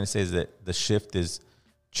what I'm trying to say is that the shift is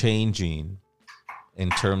changing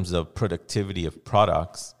in terms of productivity of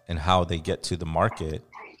products and how they get to the market.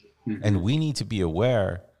 And we need to be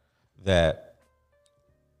aware that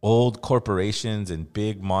old corporations and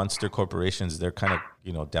big monster corporations, they're kind of,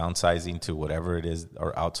 you know, downsizing to whatever it is,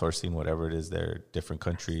 or outsourcing whatever it is, they're different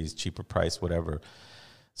countries, cheaper price, whatever.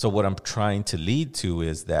 So what I'm trying to lead to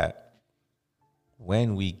is that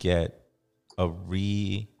when we get a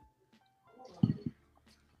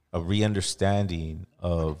re-understanding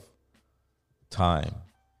of time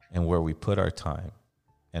and where we put our time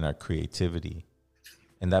and our creativity,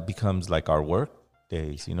 and that becomes like our work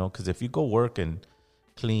days, you know, because if you go work and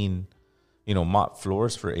clean, you know, mop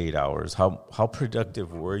floors for 8 hours, how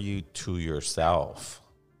productive were you to yourself?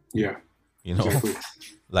 Yeah. You know, exactly.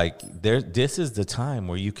 Like this is the time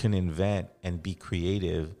where you can invent and be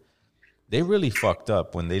creative. They really fucked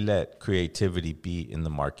up when they let creativity be in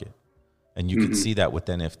the market. And you can see that with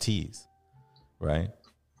NFTs, right?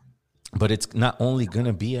 But it's not only going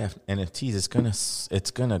to be NFTs,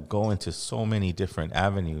 it's going to go into so many different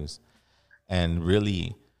avenues, and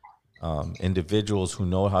really individuals who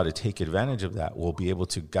know how to take advantage of that will be able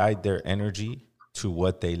to guide their energy to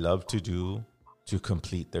what they love to do to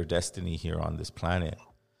complete their destiny here on this planet.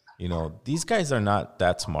 You know, these guys are not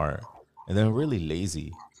that smart, and they're really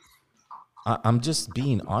lazy. I'm just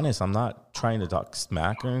being honest. I'm not trying to talk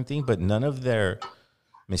smack or anything, but none of their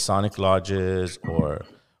Masonic lodges or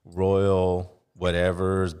royal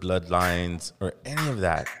whatevers, bloodlines, or any of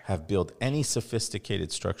that have built any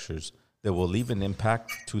sophisticated structures that will leave an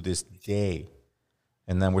impact to this day.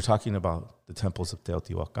 And then we're talking about the temples of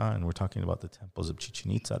Teotihuacan. We're talking about the temples of Chichen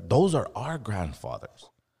Itza. Those are our grandfathers.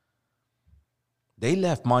 They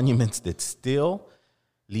left monuments that still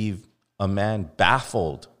leave a man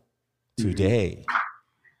baffled today.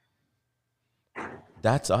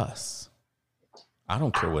 That's us. I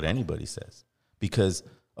don't care what anybody says. Because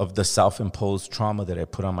of the self-imposed trauma that I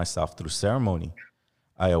put on myself through ceremony,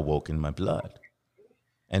 I awoke in my blood.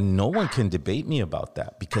 And no one can debate me about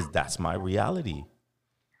that, because that's my reality.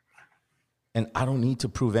 And I don't need to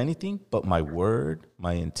prove anything but my word,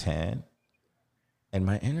 my intent, and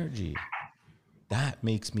my energy. That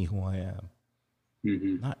makes me who I am.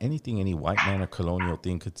 Not anything any white man or colonial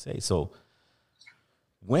thing could say. So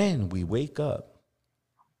when we wake up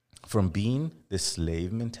from being this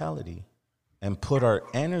slave mentality and put our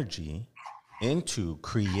energy into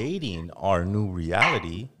creating our new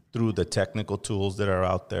reality through the technical tools that are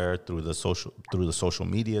out there, through the social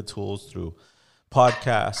media tools, through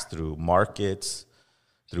podcasts, through markets,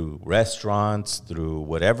 through restaurants, through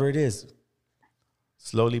whatever it is,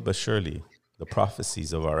 slowly but surely, the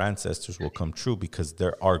prophecies of our ancestors will come true, because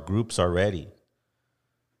there are groups already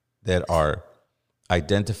that are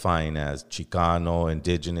identifying as Chicano,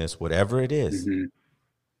 indigenous, whatever it is.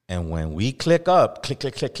 And when we click up,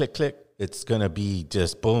 click, it's going to be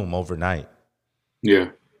just boom overnight.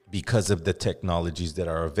 Yeah. Because of the technologies that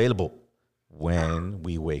are available when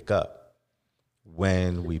we wake up,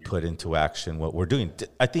 when we put into action what we're doing.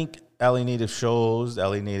 I think LA Native shows,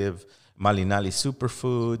 LA Native Malinali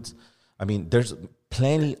Superfoods. I mean, there's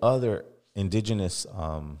plenty other indigenous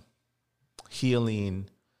healing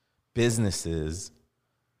businesses.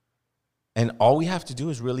 And all we have to do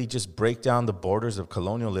is really just break down the borders of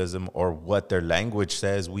colonialism or what their language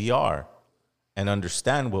says we are and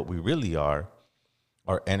understand what we really are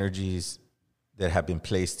energies that have been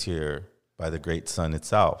placed here by the great sun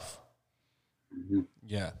itself. Mm-hmm.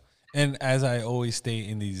 Yeah. And as I always state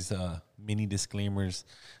in these mini disclaimers,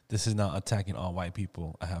 this is not attacking all white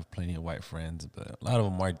people. I have plenty of white friends, but a lot of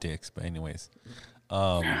them are dicks. But anyways,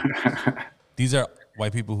 these are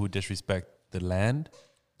white people who disrespect the land,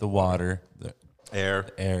 the water, the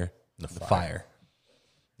air, the fire.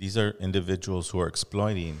 These are individuals who are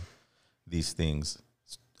exploiting these things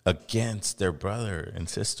against their brother and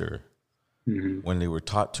sister when they were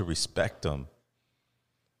taught to respect them,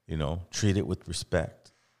 treat it with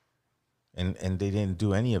respect. And they didn't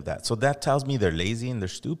do any of that. So that tells me they're lazy and they're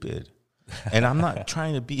stupid. And I'm not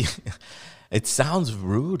trying to be, it sounds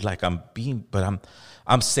rude, like but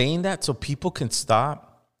I'm saying that so people can stop,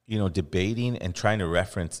 debating and trying to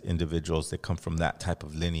reference individuals that come from that type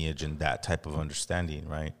of lineage and that type of understanding,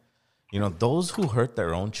 right? Those who hurt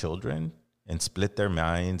their own children and split their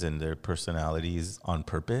minds and their personalities on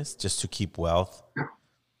purpose just to keep wealth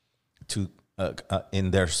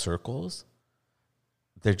in their circles,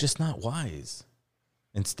 they're just not wise.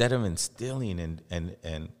 Instead of instilling and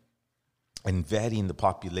vetting the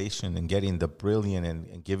population and getting the brilliant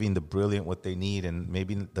and giving the brilliant what they need and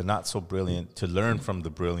maybe the not so brilliant to learn from the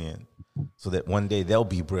brilliant so that one day they'll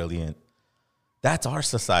be brilliant. That's our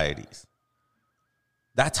societies.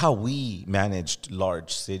 That's how we managed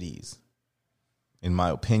large cities, in my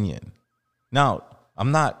opinion. Now,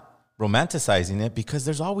 I'm not romanticizing it because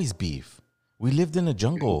there's always beef. We lived in a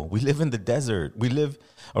jungle. We live in the desert. We live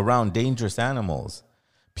around dangerous animals.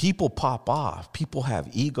 People pop off. People have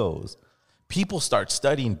egos. People start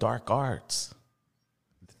studying dark arts.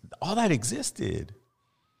 All that existed.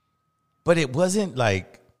 But it wasn't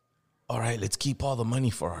like, all right, let's keep all the money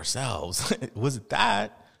for ourselves. It wasn't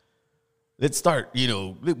that. Let's start,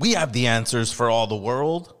 we have the answers for all the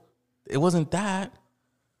world. It wasn't that.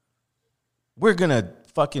 We're going to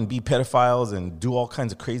fucking be pedophiles and do all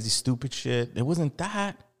kinds of crazy, stupid shit. It wasn't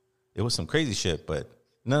that. It was some crazy shit, but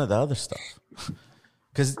none of the other stuff.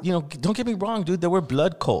 Because, don't get me wrong, dude. There were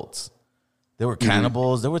blood cults. There were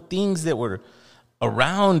cannibals. There were things that were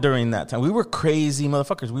around during that time. We were crazy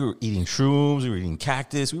motherfuckers. We were eating shrooms. We were eating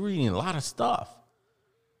cactus. We were eating a lot of stuff.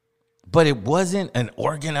 But it wasn't an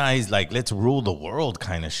organized, like, let's rule the world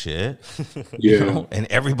kind of shit. Yeah. And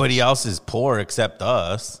everybody else is poor except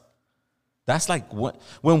us. That's like when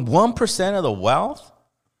 1% of the wealth,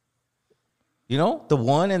 the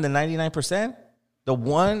 1 and the 99%, the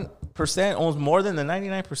 1% owns more than the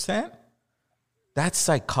 99%. That's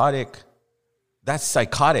psychotic. That's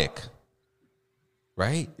psychotic,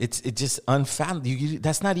 right? It's just unfathomable.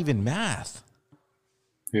 That's not even math.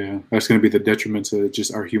 Yeah, that's going to be the detriment to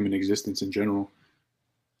just our human existence in general.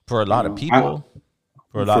 For a lot of people.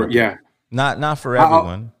 Yeah. Not for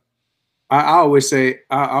everyone. I always say,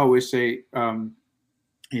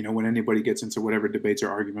 when anybody gets into whatever debates or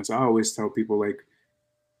arguments, I always tell people, like,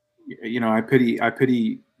 I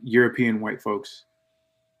pity European white folks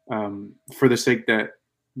for the sake that,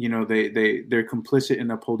 they're complicit in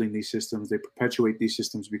upholding these systems. They perpetuate these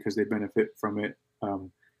systems because they benefit from it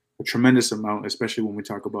a tremendous amount, especially when we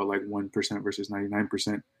talk about like 1% versus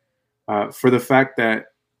 99%. For the fact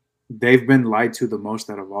that they've been lied to the most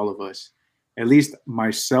out of all of us. At least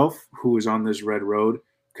myself, who is on this red road,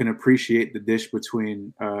 can appreciate the dish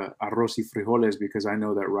between arroz y frijoles because I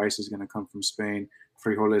know that rice is going to come from Spain.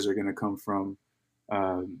 Frijoles are going to come from,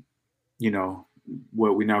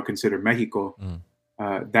 what we now consider Mexico.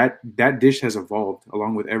 That dish has evolved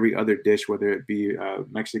along with every other dish, whether it be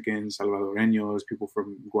Mexicans, Salvadoreños, people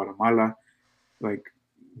from Guatemala. Like,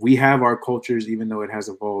 we have our cultures, even though it has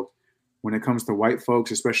evolved. When it comes to white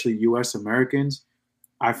folks, especially U.S. Americans,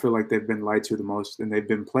 I feel like they've been lied to the most and they've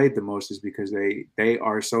been played the most is because they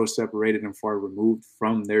are so separated and far removed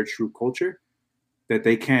from their true culture that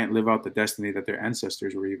they can't live out the destiny that their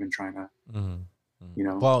ancestors were even trying to,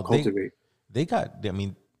 cultivate.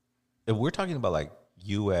 If we're talking about like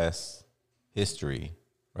U.S. history,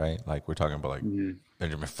 right? Like we're talking about like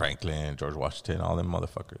Benjamin Franklin, George Washington, all them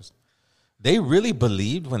motherfuckers. They really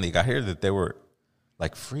believed when they got here that they were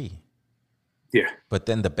like free. Yeah. But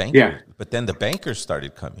then the bankers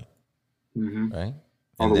started coming, right?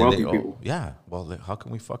 All the wealthy people. Yeah. Well, how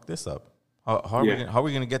can we fuck this up? How are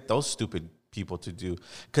we going to get those stupid people to do?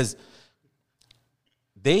 Because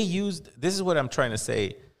they used, this is what I'm trying to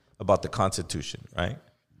say about the Constitution, right?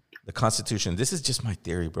 The Constitution, this is just my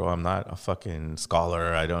theory, bro. I'm not a fucking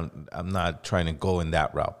scholar. I'm not trying to go in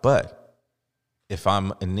that route. But if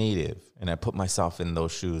I'm a native and I put myself in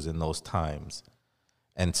those shoes in those times,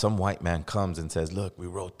 and some white man comes and says, look, we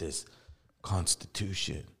wrote this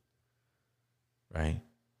Constitution, right?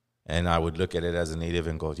 And I would look at it as a native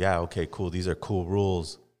and go, yeah, okay, cool. These are cool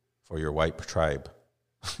rules for your white tribe.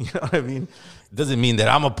 You know what I mean? It doesn't mean that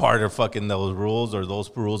I'm a part of fucking those rules or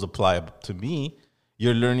those rules apply to me.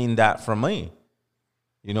 You're learning that from me.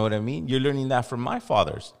 You know what I mean? You're learning that from my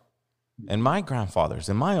fathers and my grandfathers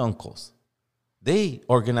and my uncles. They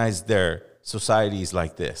organized their societies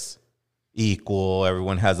like this. Equal,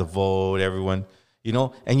 everyone has a vote, everyone, you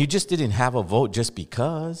know, and you just didn't have a vote just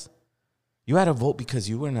because. You had a vote because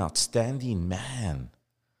you were an outstanding man.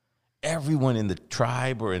 Everyone in the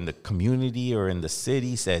tribe or in the community or in the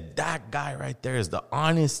city said, that guy right there is the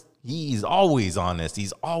honest, he's always honest,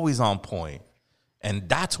 he's always on point. And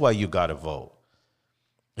that's why you got to vote.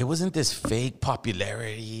 It wasn't this fake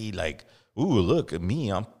popularity like, ooh, look at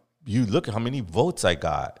me, you look at how many votes I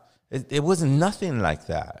got. It wasn't nothing like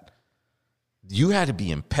that. You had to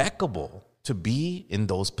be impeccable to be in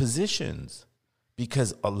those positions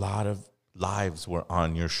because a lot of lives were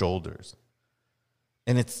on your shoulders.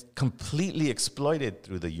 And it's completely exploited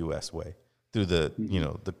through the U.S. way, through the, you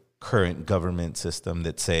know, the current government system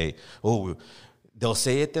that say, oh, they'll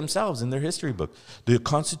say it themselves in their history book. The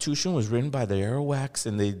Constitution was written by the Arawaks,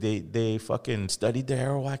 and they fucking studied the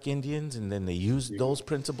Arawak Indians, and then they used those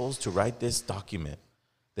principles to write this document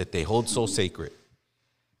that they hold so sacred.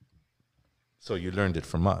 So you learned it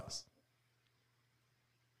from us.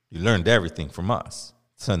 You learned everything from us.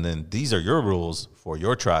 So then these are your rules for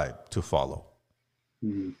your tribe to follow.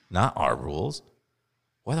 Mm-hmm. Not our rules.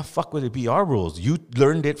 Why the fuck would it be our rules? You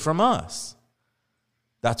learned it from us.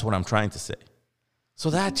 That's what I'm trying to say.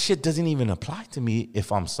 So that shit doesn't even apply to me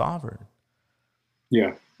if I'm sovereign.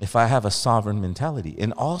 Yeah. If I have a sovereign mentality.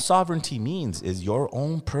 And all sovereignty means is your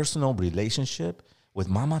own personal relationship with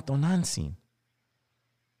Mama Tonantzin,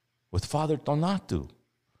 with Father Tonatu.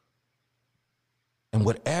 And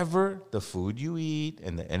whatever the food you eat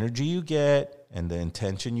and the energy you get and the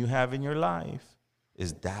intention you have in your life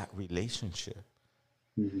is that relationship.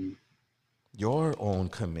 Mm-hmm. Your own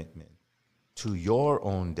commitment to your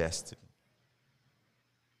own destiny.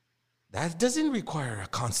 That doesn't require a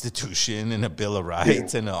constitution and a Bill of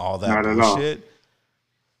Rights and all that bullshit.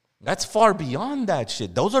 That's far beyond that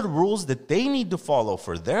shit. Those are the rules that they need to follow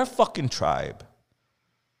for their fucking tribe.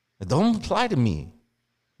 It don't apply to me.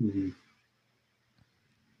 Mm-hmm.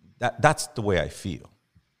 That's the way I feel.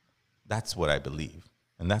 That's what I believe.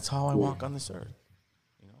 And that's how I walk on this earth.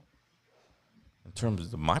 You know, in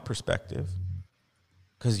terms of my perspective.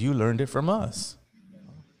 Because you learned it from us.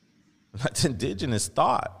 That's indigenous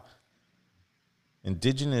thought.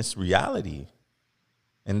 Indigenous reality.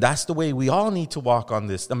 And that's the way we all need to walk on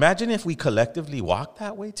this. Imagine if we collectively walk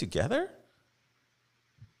that way together.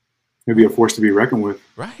 It'd be a force to be reckoned with.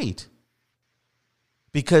 Right.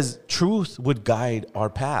 Because truth would guide our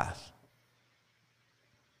path.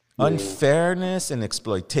 Yeah. Unfairness and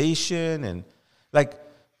exploitation and like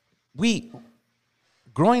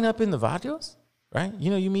growing up in the barrios, right?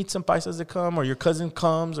 You know, you meet some paisas that come or your cousin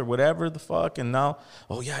comes or whatever the fuck. And now,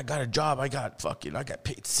 oh yeah, I got a job. I got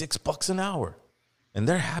paid $6 an hour. And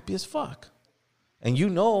they're happy as fuck. And you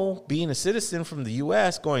know, being a citizen from the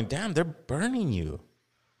U.S. going, damn, they're burning you.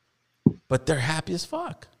 But they're happy as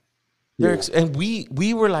fuck. And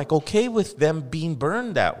we were like okay with them being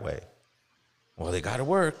burned that way. Well, they got to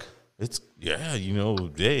work. It's, you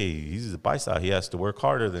know, hey, he's a paisa. He has to work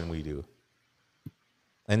harder than we do.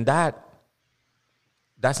 And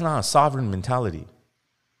that's not a sovereign mentality.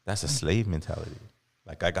 That's a slave mentality.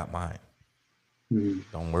 Like, I got mine. Mm-hmm.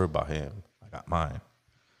 Don't worry about him. I got mine.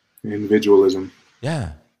 Individualism.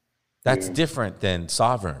 Yeah. That's different than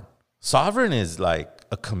sovereign. Sovereign is like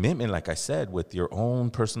a commitment, like I said, with your own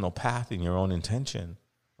personal path and your own intention,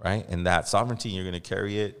 right? And that sovereignty, you're going to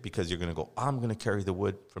carry it because you're going to go, I'm going to carry the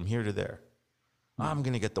wood from here to there. I'm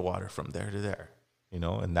going to get the water from there to there, you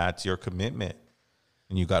know, and that's your commitment.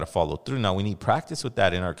 And you got to follow through. Now, we need practice with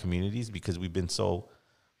that in our communities because we've been so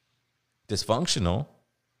dysfunctional,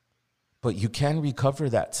 but you can recover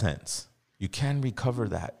that sense. You can recover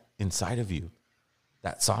that inside of you,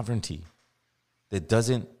 that sovereignty that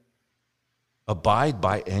doesn't abide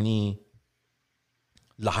by any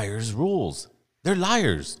liars' rules. They're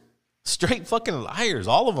liars. Straight fucking liars,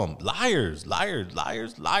 all of them. Liars, liars,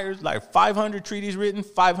 liars, liars, liars. 500 treaties written,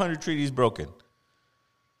 500 treaties broken.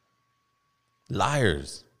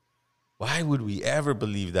 Liars. Why would we ever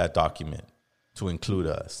believe that document to include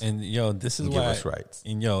us? And this is and why give us rights.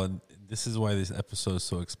 And this is why this episode is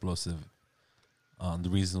so explosive. The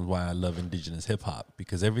reason why I love indigenous hip hop,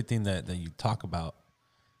 because everything that you talk about,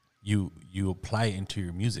 you apply it into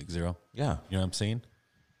your music, Zero. Yeah, you know what I'm saying.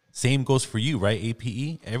 Same goes for you, right?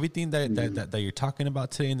 APE. Everything that you're talking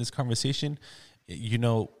about today in this conversation,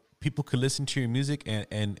 people could listen to your music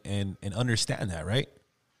and understand that, right?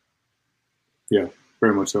 Yeah,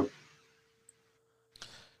 very much so.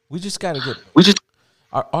 We just got to get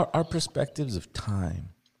our perspectives of time,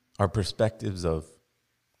 our perspectives of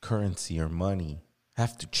currency or money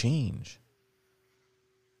have to change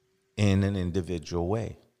in an individual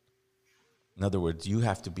way. In other words, you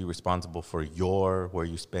have to be responsible for where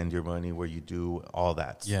you spend your money, where you do all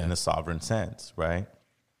that in a sovereign sense, right?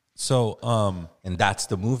 So, and that's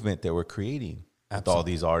the movement that we're creating with all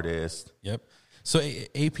these artists. Yep. So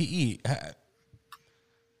APE,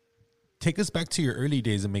 take us back to your early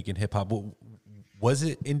days of making hip hop. Was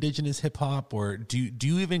it indigenous hip hop, or do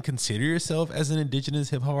you even consider yourself as an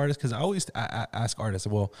indigenous hip hop artist? Because I always ask artists,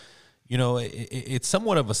 well, it's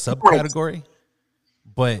somewhat of a subcategory,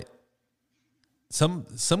 but some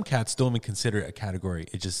cats don't even consider it a category.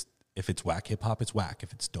 It just, if it's whack hip hop, it's whack.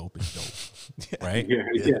 If it's dope, it's dope. Right?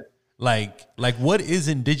 Yeah. Like what is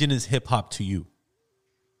indigenous hip hop to you?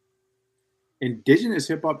 Indigenous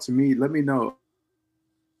hip hop to me, let me know.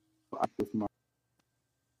 With my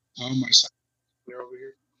side over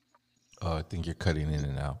here. Oh, I think you're cutting in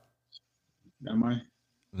and out. Am I?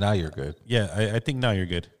 Now you're good. Yeah, I think now you're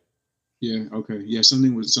good. Yeah. Okay. Yeah.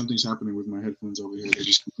 Something's happening with my headphones over here. They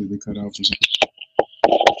just completely cut out for something.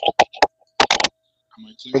 Am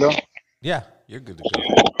I clear though? Yeah, you're good to go.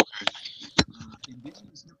 Okay.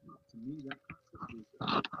 Indigenous hip hop to me,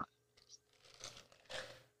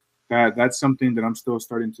 that's something that I'm still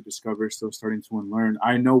starting to discover, still starting to unlearn.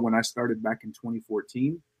 I know when I started back in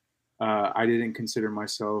 2014, I didn't consider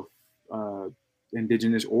myself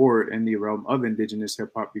indigenous or in the realm of indigenous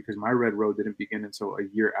hip hop, because my Red Road didn't begin until a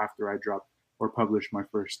year after I dropped or published my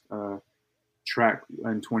first track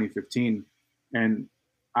in 2015. And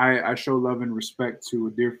I show love and respect to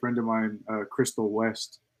a dear friend of mine, Crystal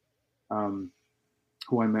West,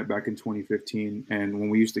 who I met back in 2015. And when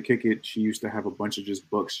we used to kick it, she used to have a bunch of just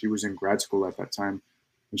books. She was in grad school at that time,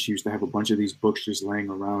 and she used to have a bunch of these books just laying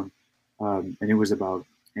around. And it was about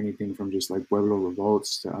anything from just like Pueblo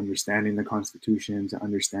revolts to understanding the Constitution to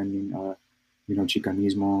understanding,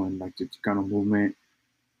 Chicanismo and like the Chicano movement.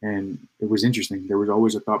 And it was interesting. There was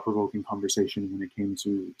always a thought-provoking conversation when it came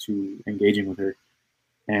to engaging with her.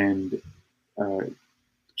 And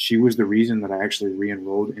she was the reason that I actually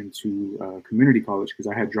re-enrolled into community college, because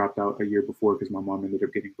I had dropped out a year before because my mom ended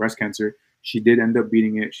up getting breast cancer. She did end up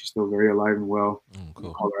beating it. She's still very alive and well.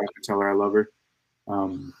 Cool. Call her, I can tell her I love her.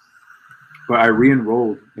 But I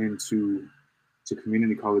re-enrolled into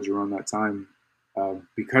community college around that time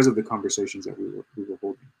because of the conversations that we were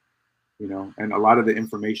holding. And a lot of the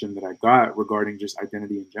information that I got regarding just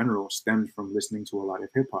identity in general stemmed from listening to a lot of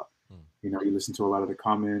hip hop. You listen to a lot of the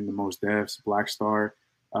Common, the Mos Defs, Black Star.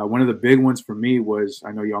 One of the big ones for me was,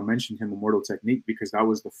 I know y'all mentioned him, Immortal Technique, because that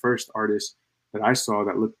was the first artist that I saw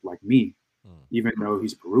that looked like me, even though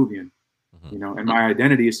he's Peruvian. And my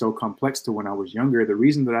identity is so complex to when I was younger. The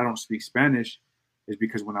reason that I don't speak Spanish is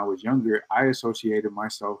because when I was younger, I associated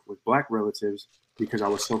myself with Black relatives because I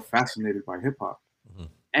was so fascinated by hip hop.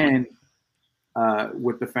 And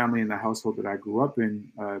with the family and the household that I grew up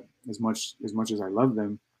in, as much as I love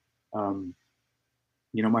them,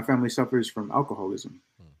 my family suffers from alcoholism.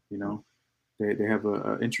 They have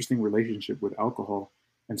an interesting relationship with alcohol.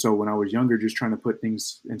 And so when I was younger, just trying to put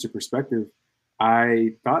things into perspective,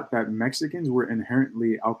 I thought that Mexicans were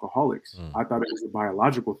inherently alcoholics. I thought it was a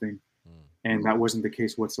biological thing. And that wasn't the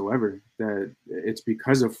case whatsoever. That it's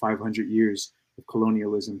because of 500 years of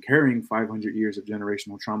colonialism, carrying 500 years of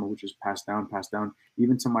generational trauma, which is passed down,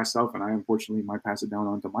 even to myself. And I unfortunately might pass it down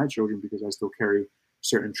onto my children because I still carry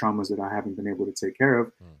certain traumas that I haven't been able to take care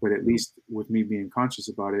of. But at least with me being conscious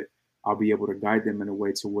about it, I'll be able to guide them in a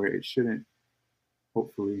way to where it shouldn't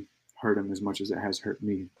hopefully hurt them as much as it has hurt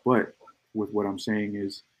me. But with what I'm saying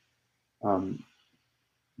is,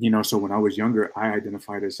 so when I was younger, I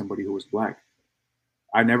identified as somebody who was Black.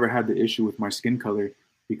 I never had the issue with my skin color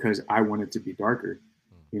because I wanted to be darker.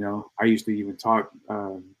 I used to even talk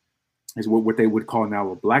as what they would call now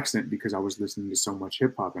a Black scent, because I was listening to so much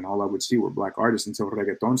hip hop and all I would see were Black artists until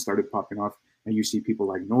reggaeton started popping off. And you see people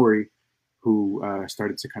like Nori who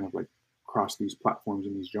started to kind of like across these platforms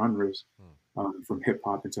and these genres, from hip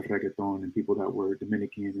hop into reggaeton and people that were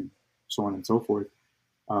Dominican and so on and so forth.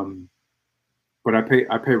 But I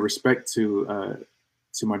pay respect to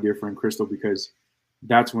my dear friend Crystal, because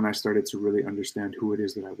that's when I started to really understand who it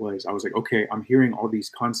is that I was. I was like, okay, I'm hearing all these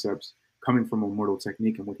concepts coming from Immortal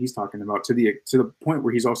Technique and what he's talking about, to the point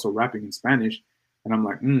where he's also rapping in Spanish, and I'm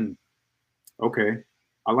like, okay,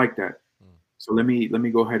 I like that. So let me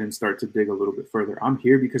go ahead and start to dig a little bit further. I'm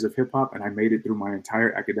here because of hip hop, and I made it through my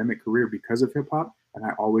entire academic career because of hip hop, and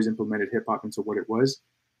I always implemented hip hop into what it was.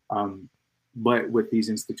 But with these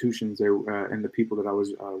institutions there and the people that I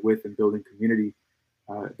was with and building community,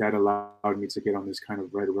 that allowed me to get on this kind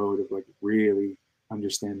of red road of like really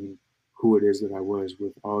understanding who it is that I was,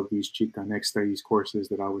 with all of these Chicanx studies courses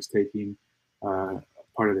that I was taking,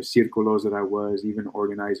 part of the circulos that I was, even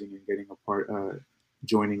organizing and getting a part,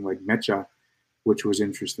 joining like Mecha, which was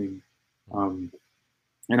interesting. And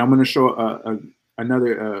I'm going to show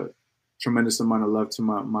another tremendous amount of love to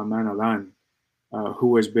my man Alan,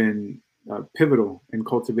 who has been pivotal in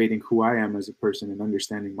cultivating who I am as a person and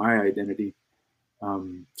understanding my identity,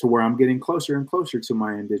 to where I'm getting closer and closer to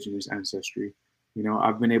my indigenous ancestry. You know,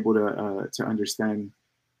 I've been able to understand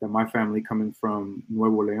that my family, coming from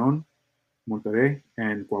Nuevo León, Monterrey,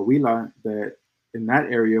 and Coahuila, that in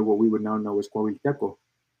that area, what we would now know as Coahuilteco.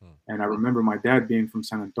 And I remember my dad being from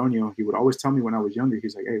San Antonio. He would always tell me when I was younger,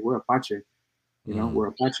 he's like, hey, we're Apache. You know, we're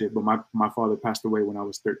Apache. But my father passed away when I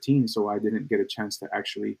was 13, so I didn't get a chance to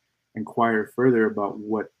actually inquire further about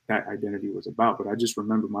what that identity was about. But I just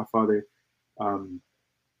remember my father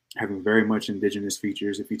having very much indigenous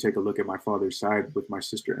features. If you take a look at my father's side with my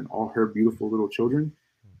sister and all her beautiful little children,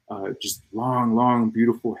 just long,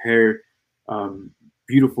 beautiful hair,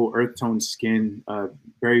 beautiful earth tone skin,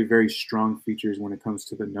 very, very strong features when it comes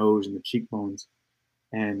to the nose and the cheekbones.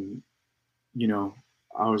 And, you know,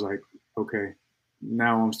 I was like, okay,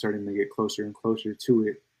 now I'm starting to get closer and closer to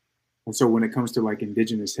it. And so when it comes to like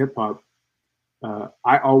indigenous hip hop,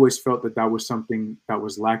 I always felt that was something that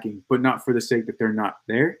was lacking, but not for the sake that they're not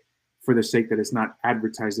there, for the sake that it's not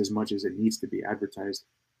advertised as much as it needs to be advertised.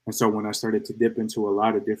 And so when I started to dip into a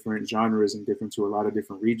lot of different genres and dip into a lot of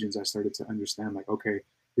different regions, I started to understand like, okay,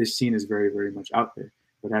 this scene is very, very much out there.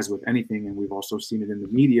 But as with anything, and we've also seen it in the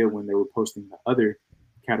media when they were posting the other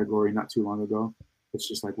category not too long ago, it's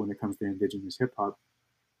just like when it comes to indigenous hip hop,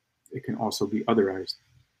 it can also be otherized.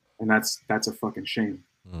 And that's a fucking shame.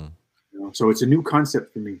 You know? So it's a new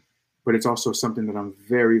concept for me, but it's also something that I'm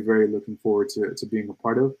very, very looking forward to being a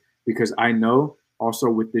part of, because I know also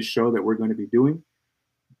with this show that we're going to be doing,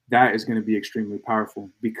 that is going to be extremely powerful,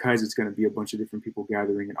 because it's going to be a bunch of different people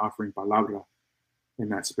gathering and offering palabra in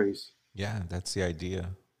that space. Yeah, that's the idea,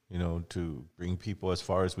 you know, to bring people as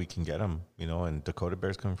far as we can get them, you know, and Dakota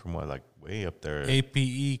Bear's coming from what, like way up there.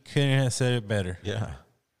 A.P.E. couldn't have said it better. Yeah.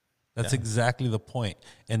 That's exactly the point.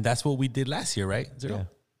 And that's what we did last year, right? Zero?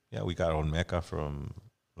 Yeah, we got Olmeca from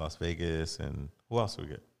Las Vegas, and who else did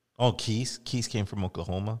we get? Oh, Keys. Keys came from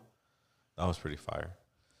Oklahoma. That was pretty fire.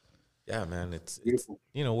 Yeah, man, it's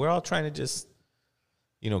you know, we're all trying to just,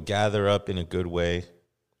 you know, gather up in a good way,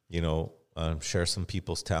 you know, share some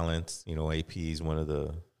people's talents. You know, A.P.E. is one of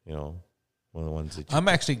the ones that I'm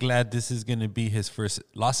actually glad this is going to be his first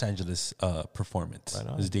Los Angeles performance, right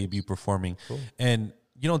on. His debut performing. Cool. And,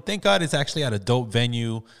 you know, thank God it's actually at a dope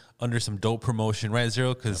venue under some dope promotion, right,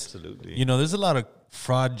 Zero? Because, you know, there's a lot of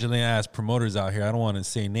fraudulent ass promoters out here. I don't want to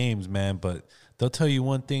say names, man, but they'll tell you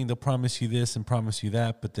one thing, they'll promise you this and promise you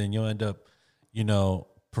that, but then you'll end up, you know,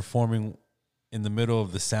 performing in the middle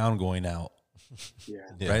of the sound going out. Yeah.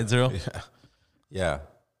 Right, Zero? Yeah.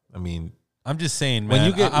 I mean, I'm just saying,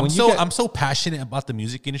 man. I'm so passionate about the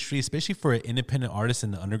music industry, especially for an independent artist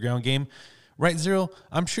in the underground game. Right, Zero?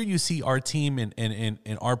 I'm sure you see our team and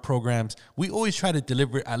our programs. We always try to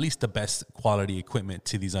deliver at least the best quality equipment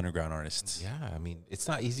to these underground artists. Yeah, I mean, it's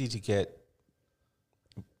not easy to get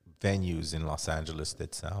venues in Los Angeles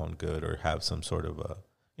that sound good or have some sort of a,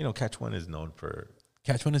 you know, Catch One is known.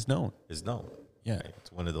 Is known. Yeah. Right?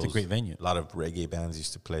 It's one of those. It's a great venue. A lot of reggae bands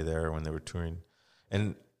used to play there when they were touring.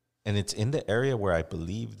 And it's in the area where I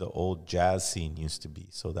believe the old jazz scene used to be.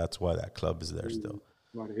 So that's why that club is there still.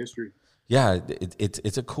 A lot of history. Yeah,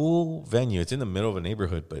 it's a cool venue. It's in the middle of a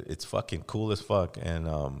neighborhood, but it's fucking cool as fuck. And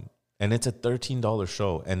it's a $13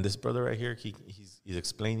 show. And this brother right here, he's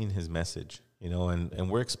explaining his message, you know, and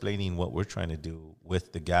we're explaining what we're trying to do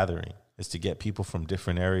with the gathering is to get people from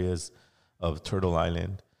different areas of Turtle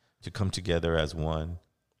Island to come together as one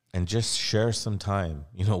and just share some time.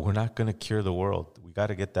 You know, we're not going to cure the world. We got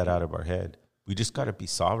to get that out of our head. We just got to be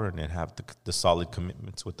sovereign and have the solid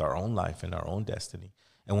commitments with our own life and our own destiny.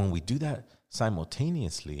 And when we do that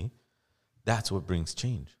simultaneously, That's what brings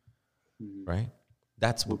change, right?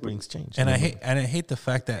 That's what brings change. And I hate the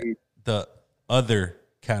fact that the other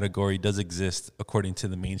category does exist according to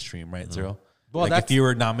the mainstream, right, Zero? Well, like if you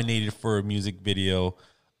were nominated for a music video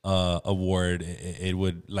award, it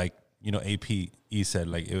would, like, you know, A.P.E said,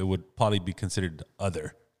 like, it would probably be considered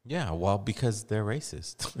other. Yeah, well, because they're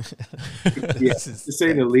racist. Yeah, to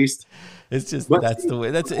say the least. It's just But that's the way.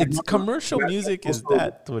 It's commercial music. Is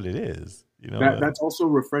that what it is? You know, that's also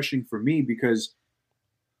refreshing for me because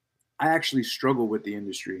I actually struggle with the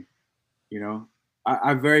industry. You know,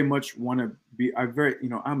 I very much want to be.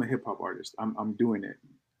 I'm a hip hop artist. I'm doing it.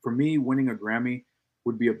 For me, winning a Grammy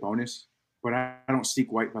would be a bonus, but I don't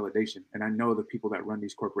seek white validation. And I know the people that run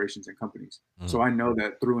these corporations and companies. So I know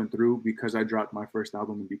that through and through, because I dropped my first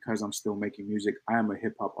album and because I'm still making music, I am a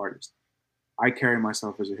hip hop artist. I carry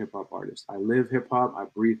myself as a hip hop artist. I live hip hop, I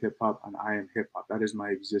breathe hip hop, and I am hip hop. That is my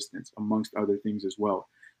existence, amongst other things as well.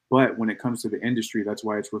 But when it comes to the industry, that's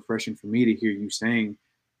why it's refreshing for me to hear you saying,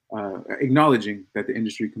 acknowledging that the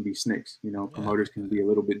industry can be snakes. You know, promoters can be a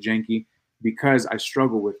little bit janky, because I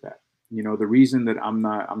struggle with that. You know, the reason that I'm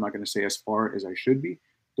not going to say as far as I should be,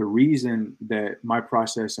 the reason that my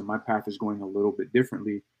process and my path is going a little bit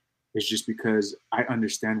differently is just because I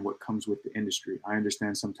understand what comes with the industry. I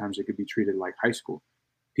understand sometimes it could be treated like high school.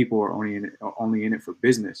 People are only in it for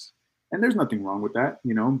business. And there's nothing wrong with that.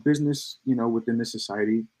 You know, business, you know, within this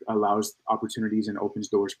society allows opportunities and opens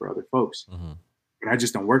doors for other folks. But I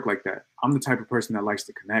just don't work like that. I'm the type of person that likes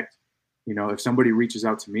to connect. You know, if somebody reaches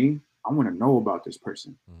out to me, I want to know about this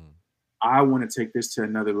person. I want to take this to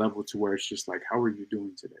another level to where it's just like, how are you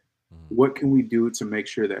doing today? What can we do to make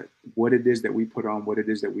sure that what it is that we put on, what it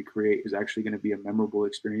is that we create is actually going to be a memorable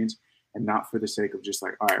experience, and not for the sake of just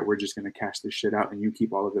like, all right, we're just going to cash this shit out and you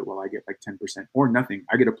keep all of it while I get like 10% or nothing.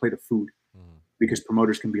 I get a plate of food, because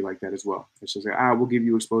promoters can be like that as well. It's just like, we'll give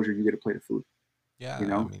you exposure. You get a plate of food. Yeah. You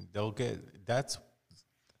know, I mean, they'll get,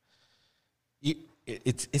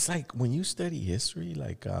 it's like when you study history,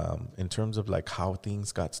 like in terms of like how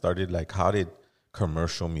things got started, like how did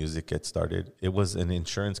commercial music get started? It was an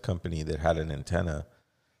insurance company that had an antenna,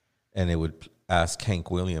 and it would ask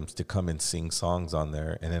Hank Williams to come and sing songs on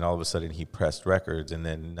there, and then all of a sudden he pressed records, and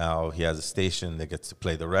then now he has a station that gets to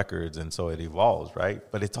play the records, and so it evolves, right?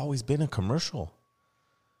 But it's always been a commercial.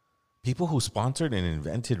 People who sponsored and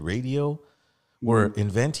invented radio were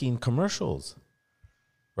inventing commercials.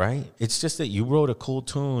 Right? It's just that you wrote a cool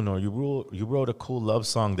tune, or you wrote a cool love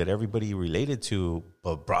song that everybody related to,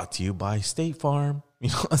 but brought to you by State Farm. You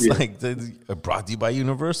know, it's like brought to you by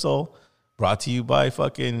Universal, brought to you by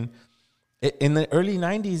fucking, in the early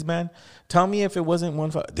 90s, man. Tell me if it wasn't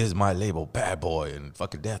this is my label, Bad Boy and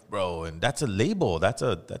fucking Death Bro. And that's a label. That's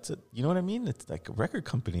a, you know what I mean? It's like a record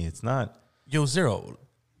company. It's not. Yo, Zero,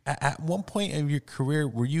 at one point of your career,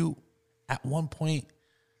 were you at one point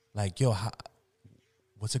like, yo,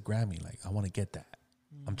 what's a Grammy? Like, I want to get that.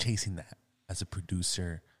 I'm chasing that as a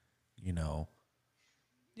producer, you know.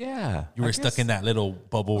 Yeah. You were stuck in that little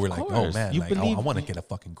bubble where, like, oh, man, like, I want to get a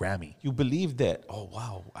fucking Grammy. You believe that, oh,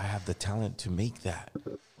 wow, I have the talent to make that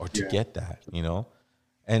or to get that, you know.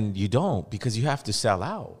 And you don't, because you have to sell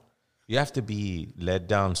out. You have to be led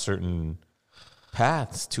down certain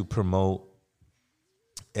paths to promote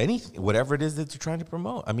anything, whatever it is that you're trying to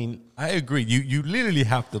promote. I mean, I agree. You literally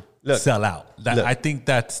have to sell out. I think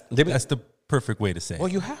that's the perfect way to say it. Well,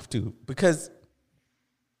 you have to, because,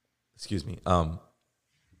 excuse me,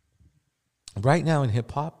 right now in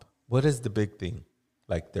hip hop, what is the big thing?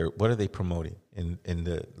 Like, what are they promoting in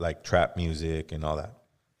the like trap music and all that?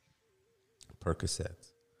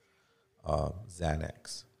 Percocets,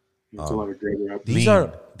 Xanax. It's a lot of great rap.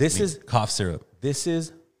 This is cough syrup. This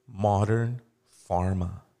is modern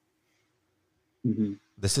pharma.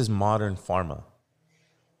 This is modern pharma.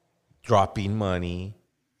 Dropping money,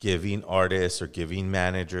 giving artists or giving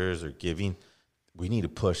managers or we need to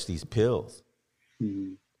push these pills.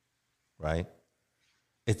 Right?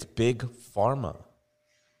 It's big pharma.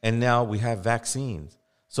 And now we have vaccines.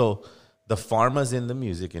 So the pharma's in the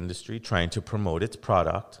music industry trying to promote its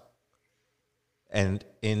product. And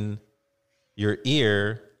in your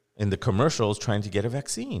ear, in the commercials, trying to get a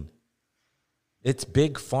vaccine. It's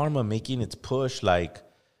big pharma making its push, like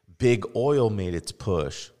big oil made its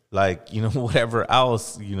push, like, you know, whatever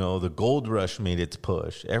else, you know, the gold rush made its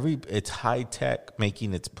push. It's high tech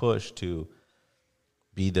making its push to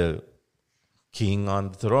be the king on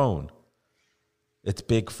the throne. It's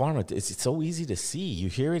big pharma. It's so easy to see. You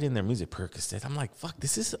hear it in their music. Percocet. I'm like, fuck,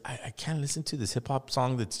 I can't listen to this hip hop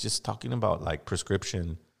song that's just talking about like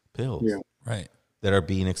prescription pills, right, that are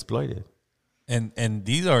being exploited. And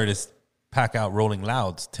these artists pack out Rolling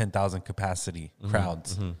Louds, 10,000 capacity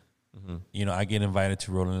crowds. You know, I get invited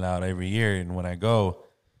to Rolling Loud every year, and when I go,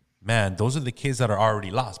 man, those are the kids that are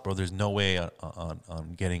already lost, bro. There's no way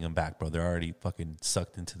on getting them back, bro. They're already fucking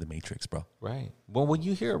sucked into the matrix, bro. Right. Well, when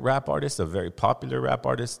you hear a rap artist, a very popular rap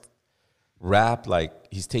artist, rap like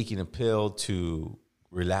he's taking a pill to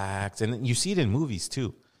relax, and you see it in movies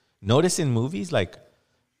too. Notice in movies like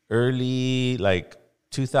early like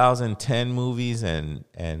 2010 movies and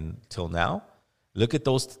till now, look at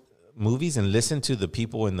those movies and listen to the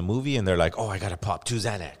people in the movie, and they're like, oh, I gotta pop 2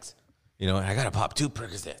 Xanax, you know, and I gotta pop 2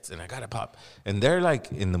 Percocets, and I gotta pop, and they're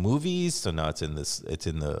like in the movies. So now it's in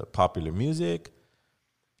the popular music,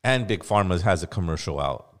 and Big Pharma has a commercial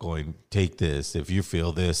out going, take this if you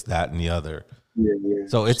feel this, that, and the other. Yeah.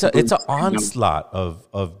 So it's an onslaught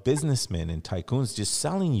of businessmen and tycoons just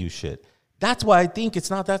selling you shit. That's why I think it's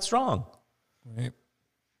not that strong. Right.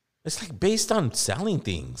 It's like based on selling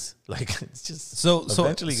things. Like it's just so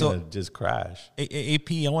eventually gonna just crash.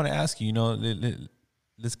 A.P, I want to ask you, you know,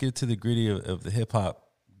 let's get to the gritty of the hip hop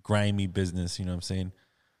grimy business. You know what I'm saying?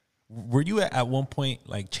 Were you at one point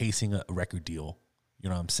like chasing a record deal? You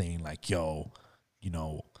know what I'm saying? Like, yo, you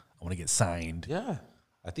know, I want to get signed. Yeah,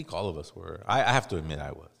 I think all of us were. I have to admit,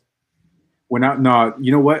 I was. No,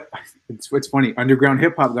 you know what? It's funny. Underground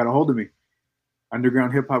hip hop got a hold of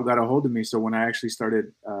me. So when I actually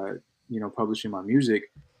started, publishing my music,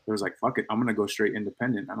 it was like, fuck it, I'm gonna go straight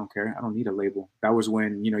independent. I don't care. I don't need a label. That was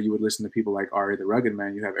when, you know, you would listen to people like Ari the Rugged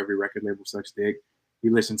Man. You have every record label sucks dick.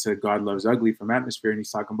 You listen to God Loves Ugly from Atmosphere, and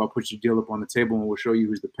he's talking about put your deal up on the table and we'll show you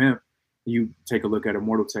who's the pimp. You take a look at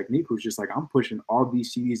Immortal Technique, who's just like, I'm pushing all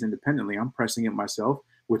these CDs independently. I'm pressing it myself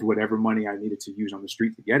with whatever money I needed to use on the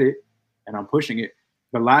street to get it, and I'm pushing it.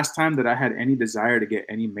 The last time that I had any desire to get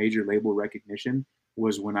any major label recognition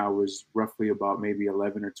was when I was roughly about maybe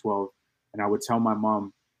 11 or 12. And I would tell my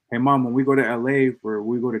mom, hey, Mom, when we go to LA or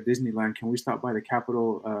we go to Disneyland, can we stop by the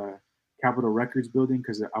Capitol Records building?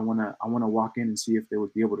 Because I wanna walk in and see if they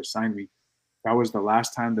would be able to sign me. That was the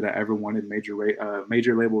last time that I ever wanted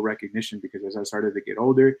major label recognition, because as I started to get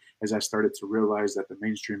older, as I started to realize that the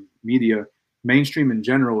mainstream media, mainstream in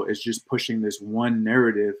general, is just pushing this one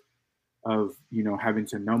narrative of, you know, having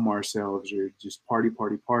to numb ourselves or just party,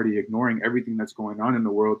 ignoring everything that's going on in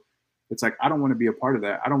the world. It's like, I don't want to be a part of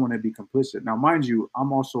that. I don't want to be complicit. Now, mind you,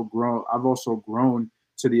 I've also grown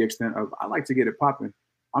to the extent of, I like to get it popping.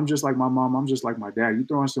 I'm just like my mom. I'm just like my dad. You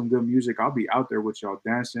throw on some good music, I'll be out there with y'all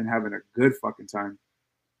dancing, having a good fucking time.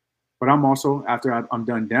 But I'm also, after I'm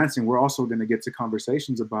done dancing, we're also going to get to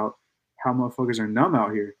conversations about how motherfuckers are numb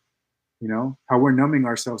out here. You know, how we're numbing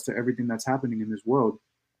ourselves to everything that's happening in this world.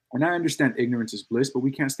 And I understand ignorance is bliss, but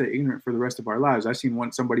we can't stay ignorant for the rest of our lives. I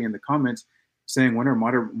seen somebody in the comments saying, when are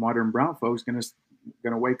modern brown folks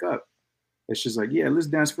gonna wake up? It's just like, yeah, let's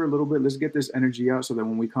dance for a little bit. Let's get this energy out so that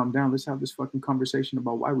when we calm down, let's have this fucking conversation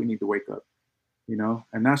about why we need to wake up, you know?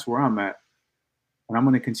 And that's where I'm at. And I'm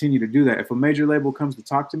going to continue to do that. If a major label comes to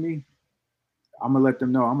talk to me, I'm going to let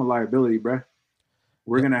them know I'm a liability, bruh.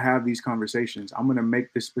 We're going to have these conversations. I'm going to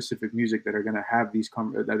make this specific music that are going to have these,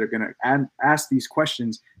 that are going to ask these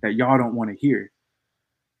questions that y'all don't want to hear.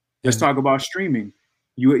 Let's talk about streaming.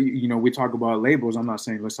 You know, we talk about labels. I'm not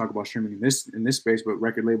saying let's talk about streaming in this space, but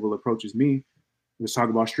record label approaches me. Let's talk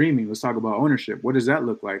about streaming. Let's talk about ownership. What does that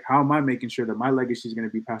look like? How am I making sure that my legacy is going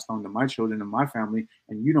to be passed on to my children and my family,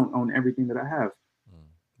 and you don't own everything that I have?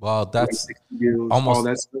 Well, that's deals,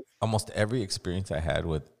 almost every experience I had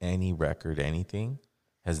with any record, anything,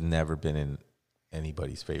 has never been in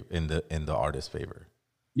anybody's favor, in the artist's favor.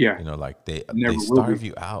 Yeah, you know, like they starve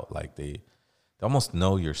you out. Like they almost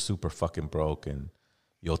know you're super fucking broke and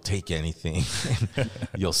you'll take anything.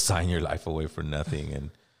 You'll sign your life away for nothing,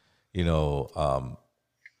 and you know,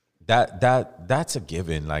 that's a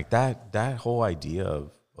given. Like that whole idea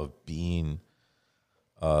of being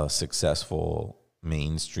a successful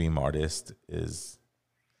mainstream artist is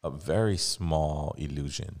a very small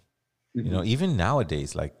illusion. Mm-hmm. You know, even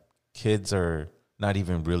nowadays, like kids are not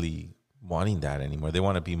even really wanting that anymore. They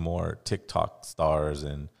want to be more TikTok stars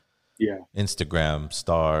and Instagram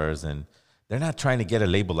stars, and they're not trying to get a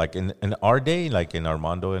label. Like in our day, like in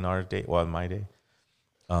Armando in our day, well, in my day,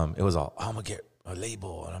 it was all, I'm gonna get a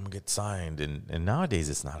label and I'm gonna get signed. And nowadays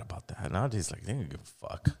it's not about that. Nowadays, like, they don't give a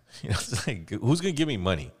fuck. You know, it's like, who's gonna give me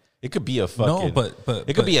money? It could be a fucking,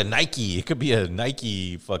 it could be a Nike. It could be a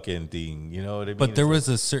Nike fucking thing. You know what I mean? But there was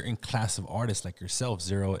a certain class of artists like yourself,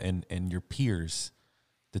 Zero, and your peers,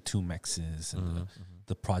 the Two Mexes and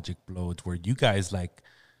the Project Bloads, where you guys like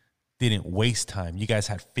didn't waste time. You guys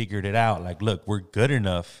had figured it out. Like, look, we're good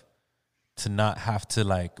enough to not have to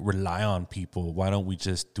like rely on people, why don't we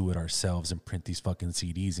just do it ourselves and print these fucking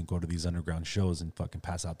CDs and go to these underground shows and fucking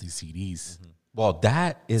pass out these CDs? Well,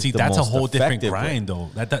 that is that's a whole different effective grind, though.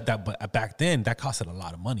 But back then, that costed a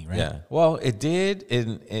lot of money, right? Yeah. Well, it did,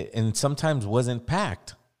 and sometimes wasn't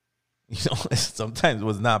packed. Sometimes it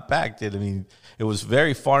was not packed. I mean, it was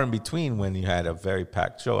very far in between when you had a very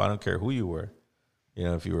packed show. I don't care who you were.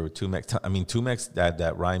 If you were Tumex. I mean, Tumex had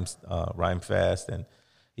that Rhyme Fest, and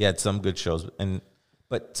he had some good shows.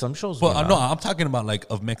 But some shows. Well, no, I'm talking about like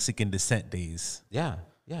of Mexican descent days. Yeah.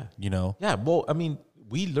 Yeah. Well, I mean,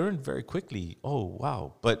 we learned very quickly. Oh,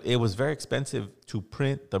 wow. But it was very expensive to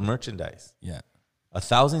print the merchandise. Yeah.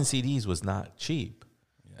 1,000 CDs was not cheap.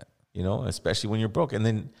 Yeah. Especially when you're broke. And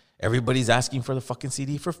then everybody's asking for the fucking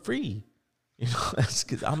CD for free. That's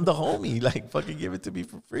because I'm the homie. Like, fucking give it to me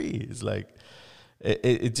for free. It's like,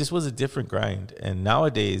 it just was a different grind. And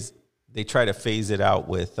nowadays, they try to phase it out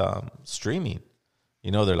with streaming.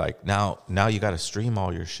 They're like, now you got to stream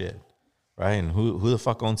all your shit. Right? And who the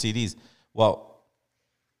fuck owns CDs? Well,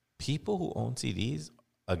 people who own CDs,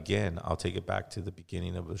 again, I'll take it back to the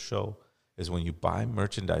beginning of the show, is when you buy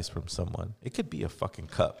merchandise from someone. It could be a fucking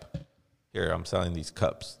cup. Here, I'm selling these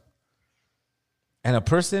cups. And a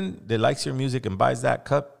person that likes your music and buys that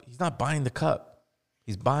cup, he's not buying the cup.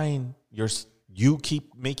 He's buying you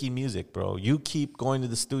keep making music, bro. You keep going to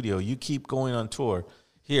the studio. You keep going on tour.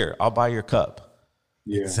 Here, I'll buy your cup.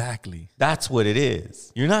 Yeah. Exactly. That's what it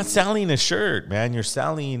is. You're not selling a shirt, man. You're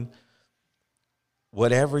selling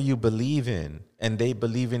whatever you believe in, and they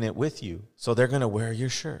believe in it with you. So they're going to wear your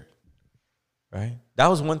shirt, right? That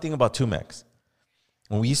was one thing about Tumex.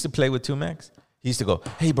 When we used to play with Tumex, he used to go,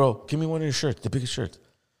 hey, bro, give me one of your shirts, the biggest shirts.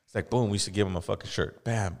 It's like, boom, we used to give him a fucking shirt.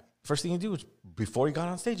 Bam. First thing you do is, before he got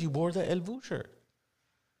on stage, he wore the El Vu shirt.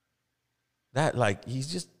 That, like, he's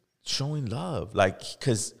just showing love, like,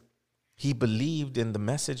 because he believed in the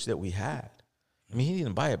message that we had. I mean, he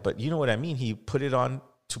didn't buy it, but you know what I mean? He put it on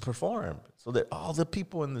to perform so that all the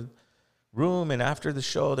people in the room and after the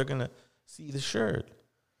show, they're going to see the shirt.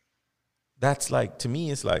 That's like, to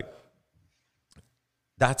me, it's like,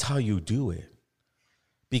 that's how you do it.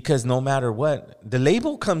 Because no matter what, the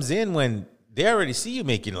label comes in when they already see you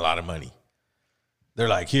making a lot of money. They're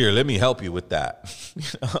like, here, let me help you with that.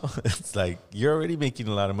 It's like, you're already making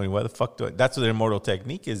a lot of money. Why the fuck that's what their Immortal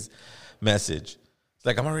Technique is message. It's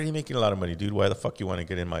like, I'm already making a lot of money, dude. Why the fuck you want to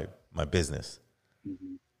get in my business?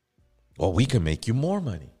 Mm-hmm. Well, we can make you more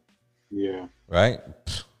money. Yeah. Right?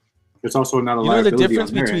 It's also not a liability. You know the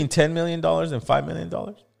difference between $10 million and $5 million?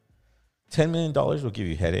 $10 million will give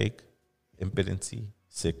you headache, impotency,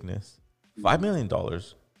 sickness. $5 million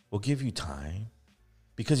will give you time,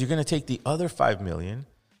 because you're going to take the other $5 million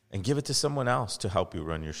and give it to someone else to help you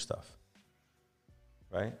run your stuff.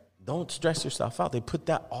 Right? Don't stress yourself out. They put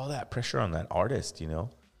all that pressure on that artist,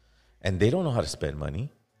 and they don't know how to spend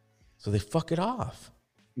money, so they fuck it off.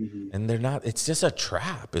 Mm-hmm. And they're not. It's just a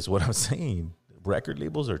trap, is what I'm saying. Record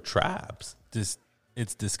labels are traps.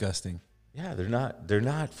 It's disgusting. Yeah, they're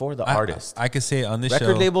not for the artist. I could say on this show,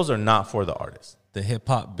 record labels are not for the artist. The hip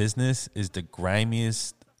hop business is the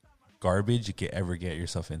grimiest garbage you could ever get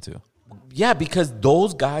yourself into. Yeah, because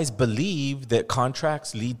those guys believe that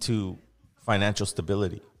contracts lead to financial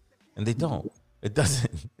stability, and they don't. It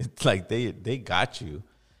doesn't. It's like they got you.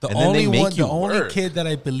 The only kid that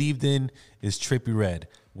I believed in is Trippie Redd.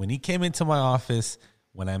 When he came into my office,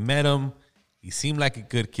 when I met him, he seemed like a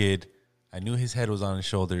good kid. I knew his head was on his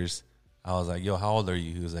shoulders. I was like, yo, how old are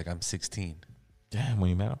you? He was like, I'm 16. Damn, when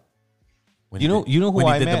you met him? You know who when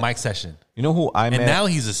I met? The mic session. You know who I met? And now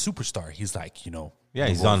he's a superstar. He's like, yeah,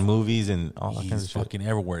 he's on movies and all that kinds of shit. Fucking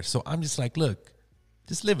everywhere. So I'm just like, look,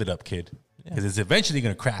 just live it up, kid. Because it's eventually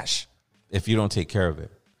going to crash. If you don't take care of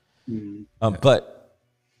it. Mm-hmm. But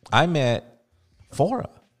I met Fora.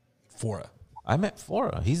 I met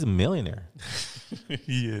Fora. He's a millionaire.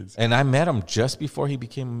 He is. And I met him just before he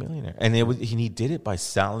became a millionaire. And he did it by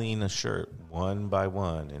selling a shirt one by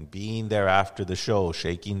one and being there after the show,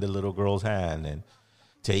 shaking the little girl's hand and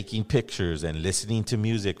taking pictures and listening to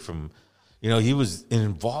music from, he was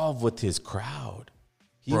involved with his crowd.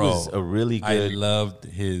 He was a really good. I loved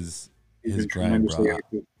his grind, bro.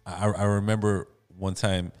 I remember one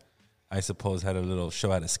time, I suppose, had a little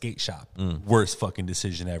show at a skate shop. Worst fucking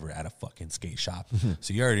decision ever at a fucking skate shop.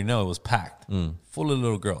 So you already know it was packed, full of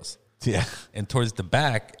little girls. Yeah. And towards the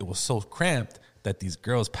back, it was so cramped that these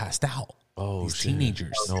girls passed out. Oh, these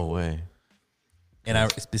teenagers. No way. And I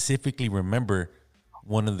specifically remember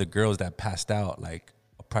one of the girls that passed out, like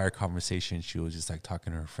a prior conversation, she was just like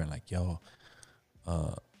talking to her friend, like, yo,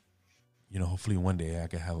 hopefully one day I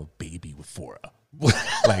could have a baby with Fora.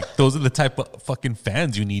 Like, those are the type of fucking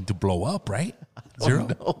fans you need to blow up, right? Zero?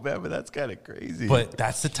 No, man, but that's kind of crazy. But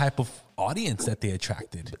that's the type of audience that they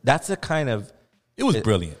attracted. That's the kind of... It was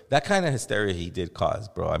brilliant. That kind of hysteria he did cause,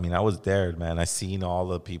 bro. I mean, I was there, man. I seen all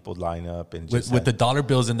the people line up and just with the dollar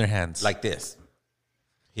bills in their hands. like this.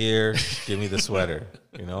 Here, give me the sweater,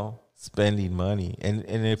 you know? Spending money. And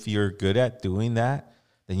if you're good at doing that,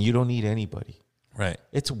 then you don't need anybody. Right.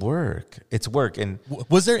 It's work. It's work. And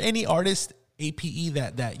was there any artist, APE,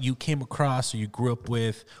 that you came across or you grew up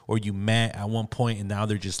with or you met at one point and now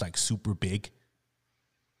they're just like super big?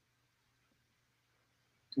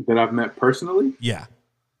 That I've met personally? Yeah.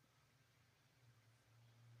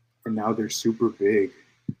 And now they're super big.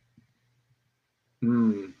 I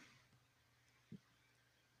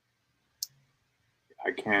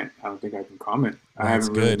don't think I can comment. I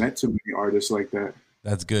haven't really met too many artists like that.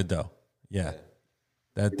 That's good though. Yeah.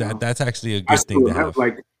 That's actually a I good still thing to have.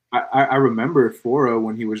 Like I remember Fora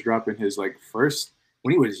when he was dropping his when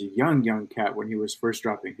he was a young cat, when he was first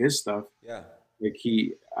dropping his stuff. Yeah. Like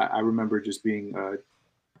I remember just being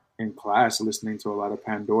in class listening to a lot of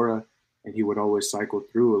Pandora, and he would always cycle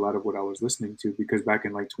through a lot of what I was listening to, because back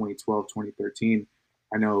in like 2012, 2013,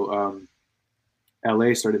 I know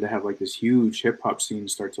LA started to have like this huge hip hop scene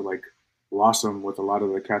start to like blossom with a lot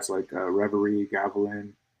of the cats like Reverie,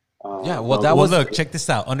 Gavilan. Look, check this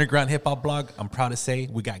out. Underground Hip Hop Blog. I'm proud to say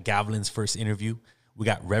we got Gavilan's first interview. We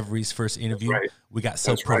got Reverie's first interview. Right. We got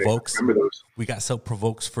Self Provokes. Remember those? We got Self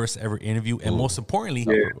Provoke's first ever interview, and most importantly,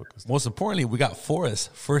 we got Fora's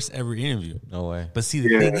first ever interview. No way. But see,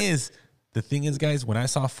 the thing is, guys, when I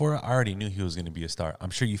saw Fora, I already knew he was going to be a star.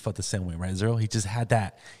 I'm sure you felt the same way, right, Zero? He just had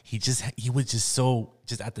that. He was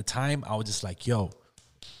just at the time, I was just like, yo,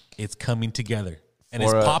 it's coming together. And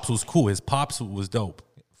his pops was cool. His pops was dope.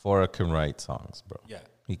 Fora can write songs, bro. Yeah.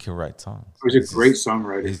 He can write songs. He's a great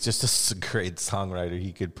songwriter. He's just a great songwriter.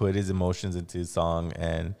 He could put his emotions into his song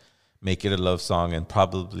and make it a love song. And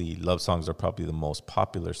probably love songs are probably the most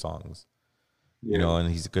popular songs. Yeah. You know, and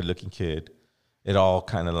he's a good looking kid. It all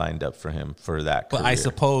kind of lined up for him for that career. But I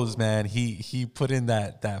suppose, man, he put in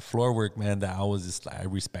that floor work, man, that I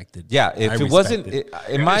respected. Yeah, if it wasn't,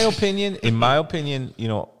 in my opinion, you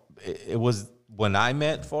know, it was when I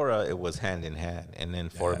met Fora, it was hand in hand, and then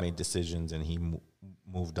Fora made decisions and he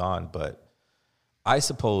moved on. But I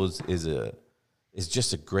suppose is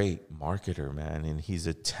just a great marketer, man, and he's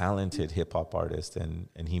a talented hip hop artist, and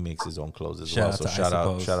he makes his own clothes as well. So shout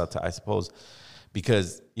out to I suppose,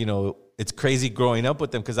 because you know it's crazy growing up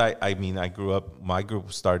with them. Because I mean I grew up, my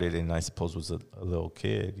group started, and I suppose was a little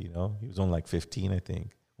kid. You know, he was only like 15, I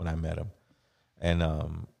think, when I met him, and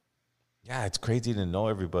yeah, it's crazy to know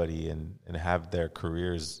everybody and have their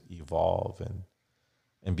careers evolve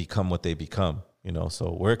and become what they become, you know.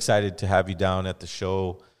 So we're excited to have you down at the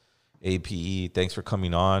show, A.P.E. Thanks for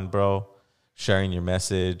coming on, bro, sharing your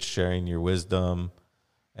message, sharing your wisdom,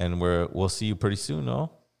 and we'll see you pretty soon,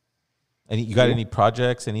 no? And you got any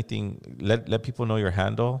projects, anything? Let people know your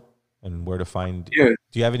handle and where to find. Yeah.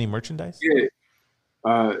 Do you have any merchandise? Yeah.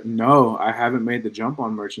 No, I haven't made the jump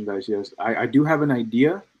on merchandise yet. I do have an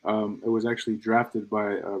idea. It was actually drafted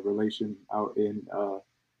by a relation out in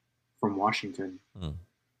from Washington.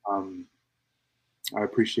 I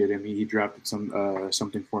appreciate him. He drafted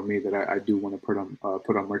something for me that I do want to put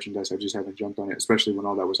on merchandise. I just haven't jumped on it, especially when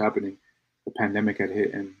all that was happening. The pandemic had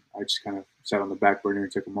hit, and I just kind of sat on the back burner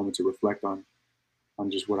and took a moment to reflect on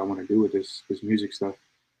just what I want to do with this music stuff.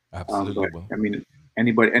 Absolutely. But, I mean,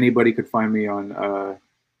 anybody could find me on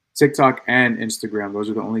TikTok and Instagram. Those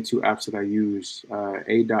are the only two apps that I use.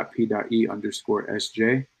 A.P.E_SJ.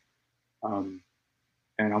 And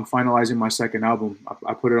I'm finalizing my second album.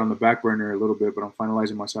 I put it on the back burner a little bit, but I'm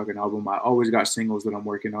finalizing my second album. I always got singles that I'm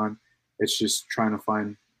working on. It's just trying to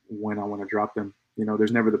find when I want to drop them. You know,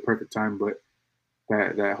 there's never the perfect time, but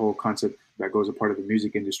that whole concept that goes a part of the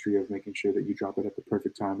music industry of making sure that you drop it at the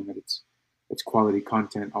perfect time and that it's quality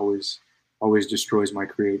content always destroys my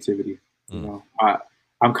creativity. You know,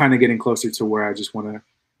 I'm kind of getting closer to where I just want to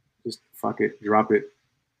just fuck it, drop it,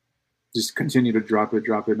 just continue to drop it,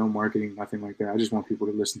 no marketing, nothing like that. I just want people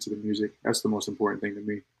to listen to the music. That's the most important thing to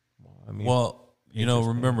me. Well, you know,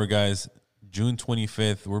 remember, guys, June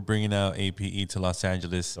 25th, we're bringing out A.P.E to Los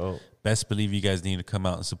Angeles. Oh. Best believe you guys need to come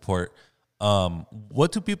out and support.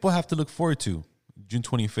 What do people have to look forward to June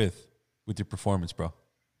 25th with your performance, bro?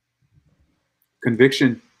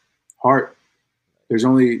 Conviction, heart. There's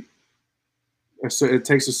only it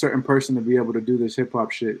takes a certain person to be able to do this hip hop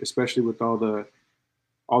shit, especially with all the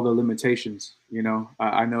limitations. You know,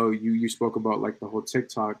 I know you spoke about like the whole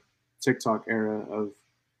TikTok era of,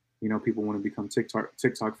 you know, people want to become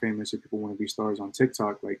TikTok famous, or people want to be stars on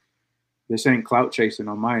TikTok. Like This ain't clout chasing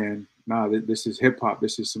on my end. Nah, this is hip hop.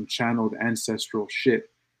 This is some channeled ancestral shit.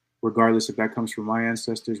 Regardless if that comes from my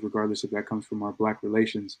ancestors, regardless if that comes from our Black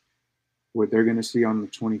relations, what they're gonna see on the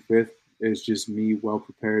 25th is just me well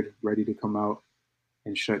prepared, ready to come out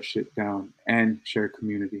and shut shit down and share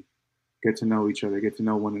community. Get to know each other, get to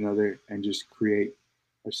know one another, and just create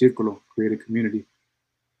a círculo, create a community.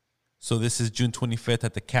 So this is June 25th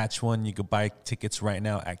at the Catch One. You can buy tickets right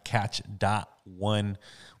now at catch.one.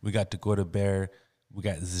 We got Dakota Bear. We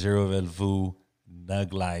got Zero Velvu,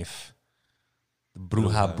 Nug Life, the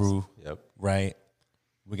Bruja Brew. Yep. Right?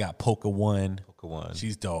 We got Polka One. Polka One.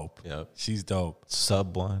 She's dope. Yep. She's dope.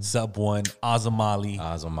 Sub One. Azamali.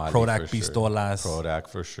 Prodac for Pistolas. Sure. Prodac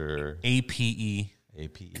for sure. A.P.E.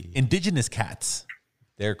 A.P.E. Indigenous cats.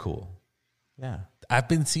 They're cool. Yeah. I've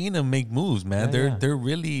been seeing them make moves, man. They're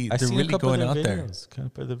really going out there. A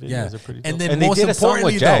couple of the videos are pretty dope. And then and most they did a song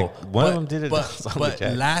with importantly, Jack. though, One of them did a song with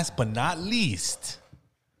Jack. Last but not least,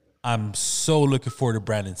 I'm so looking forward to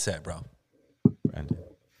Brandon's set, bro. Brandon.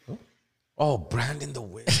 Oh, Brandon the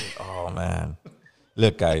Wizard. Oh, man.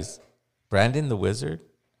 Look, guys. Brandon the Wizard,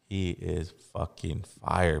 he is fucking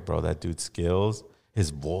fire, bro. That dude's skills,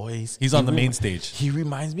 his voice. He's on the main stage. He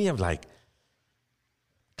reminds me of like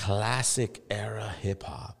classic era hip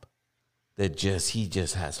hop that he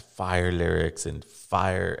just has fire lyrics and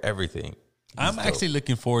fire everything. I'm actually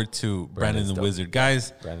looking forward to Brandon the Wizard.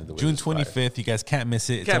 Guys, June 25th, you guys can't miss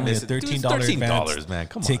it. It's only a $13 advance man.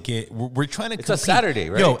 Come on. ticket. We're trying to compete. It's a Saturday,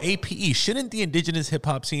 right? Yo, A.P.E., shouldn't the indigenous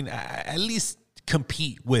hip-hop scene at least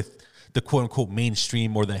compete with the quote-unquote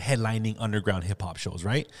mainstream or the headlining underground hip-hop shows,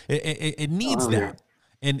 right? It needs that.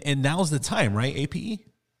 Yeah. And now's the time, right, A.P.E.?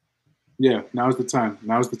 Yeah, now's the time.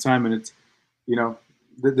 Now's the time, and it's,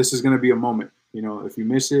 this is going to be a moment. If you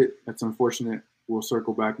miss it, that's unfortunate. We'll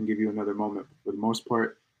circle back and give you another moment. For the most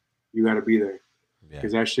part, you got to be there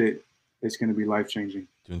because that shit, it's going to be life-changing.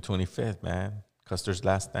 June 25th, man. Custer's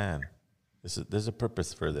Last Stand. There's a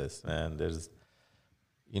purpose for this, man. There's,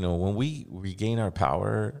 when we regain our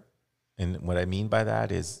power, and what I mean by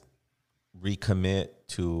that is recommit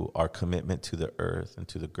to our commitment to the earth and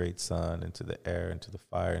to the great sun and to the air and to the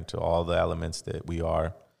fire and to all the elements that we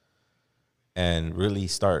are, and really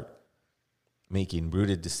start making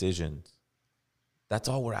rooted decisions. That's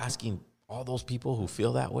all we're asking. All those people who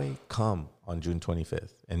feel that way, come on June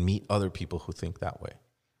 25th and meet other people who think that way,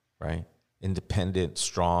 right? Independent,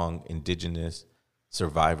 strong, indigenous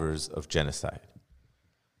survivors of genocide.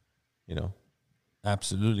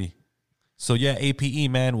 Absolutely. So yeah, A.P.E.,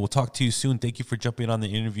 man, we'll talk to you soon. Thank you for jumping on the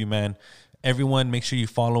interview, man. Everyone, make sure you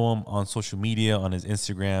follow him on social media, on his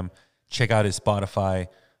Instagram. Check out his Spotify.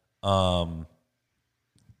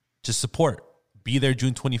 Just support. Be there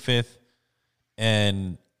June 25th.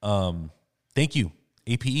 And thank you,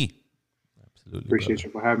 A.P.E. Absolutely. Appreciate you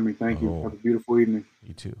for having me. Thank you. Have a beautiful evening.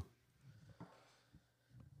 You too.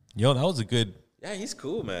 Yo, that was a good... Yeah, he's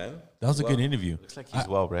cool, man. That was a good interview. Looks like he's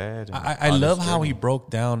well-read. I love how he broke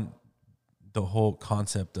down the whole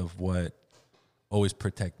concept of what always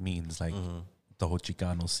protect means, like the whole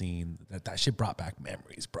Chicano scene. That shit brought back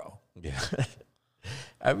memories, bro. Yeah.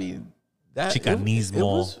 I mean, that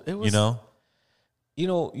Chicanismo, it was,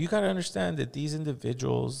 you got to understand that these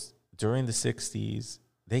individuals during the 60s,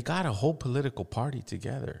 they got a whole political party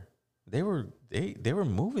together. They were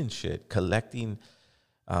moving shit, collecting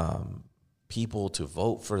people to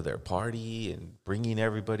vote for their party and bringing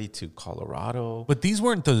everybody to Colorado. But these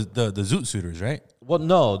weren't the Zoot Suiters, right? Well,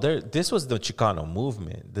 no, this was the Chicano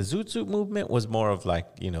movement. The Zoot Suit movement was more of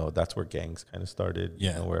like, that's where gangs kind of started,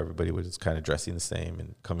 where everybody was kind of dressing the same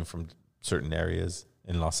and coming from certain areas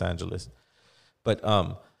in Los Angeles. But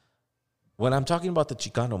when I'm talking about the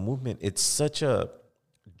Chicano movement, it's such a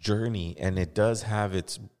journey and it does have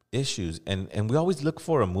its issues. And we always look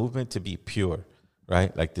for a movement to be pure,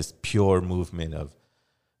 right? Like this pure movement of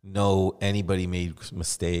anybody made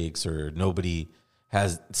mistakes or nobody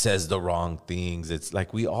says the wrong things. It's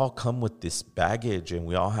like we all come with this baggage and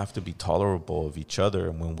we all have to be tolerable of each other.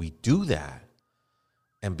 And when we do that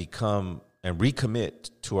and become and recommit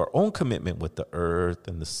to our own commitment with the earth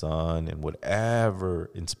and the sun and whatever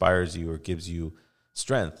inspires you or gives you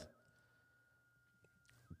strength,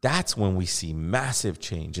 that's when we see massive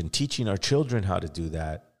change. And teaching our children how to do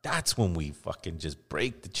that, that's when we fucking just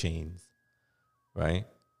break the chains, right?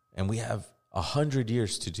 And we have 100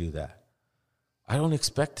 years to do that. I don't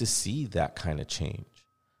expect to see that kind of change,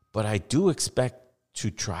 but I do expect to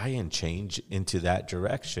try and change into that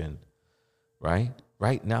direction, right?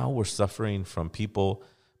 Right now, we're suffering from people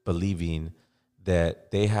believing that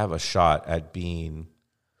they have a shot at being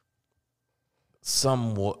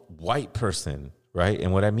some white person right?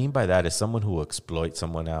 And what I mean by that is someone who will exploit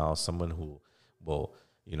someone else, someone who will,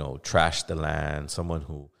 trash the land, someone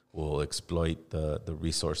who will exploit the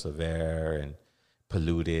resource of air and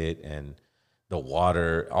pollute it and the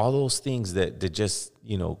water, all those things that just,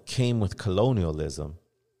 came with colonialism.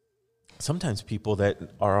 Sometimes people that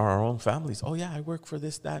are our own families, oh yeah, I work for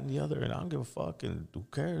this, that, and the other, and I don't give a fuck, and who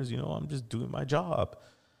cares, I'm just doing my job.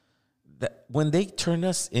 That when they turn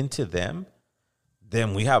us into them,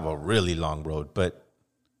 then we have a really long road. But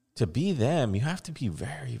to be them, you have to be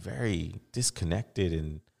very, very disconnected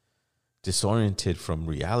and disoriented from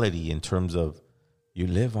reality in terms of you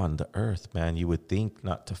live on the earth, man. You would think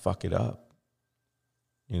not to fuck it up.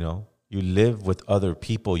 You live with other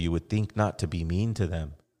people. You would think not to be mean to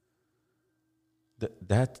them.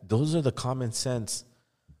 Those are the common sense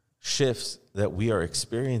shifts that we are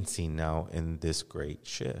experiencing now in this great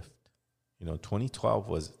shift. 2012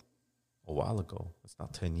 was a while ago. It's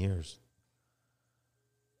not 10 years.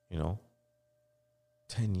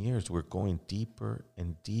 10 years, we're going deeper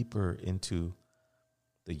and deeper into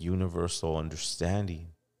the universal understanding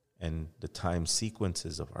and the time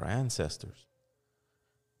sequences of our ancestors.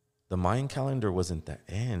 The Mayan calendar wasn't the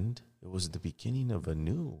end. It was the beginning of a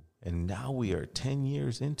new. And now we are 10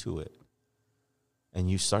 years into it. And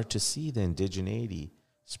you start to see the indigeneity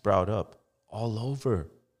sprout up all over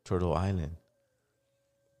Turtle Island.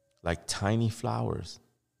 Like tiny flowers,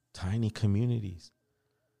 tiny communities,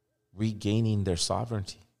 regaining their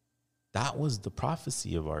sovereignty. That was the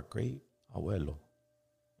prophecy of our great abuelo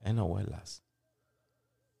and abuelas.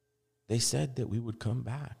 They said that we would come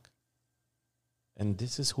back. And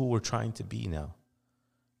this is who we're trying to be now.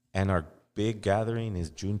 And our big gathering is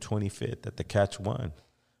June 25th at the Catch One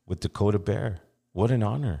with Dakota Bear. What an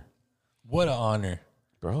honor. What an honor.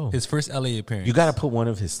 Bro. His first LA appearance. You got to put one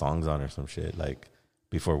of his songs on or some shit, like,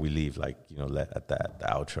 before we leave, like, at the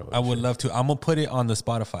outro. I would love to. I'm going to put it on the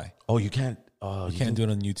Spotify. Oh, you can't? You can't do it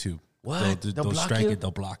on YouTube. What? They'll strike it.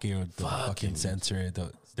 They'll block it. Or they'll fucking censor it.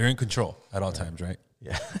 They're in control at all times, right?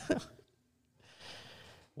 Yeah.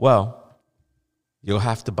 Well, you'll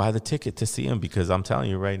have to buy the ticket to see him because I'm telling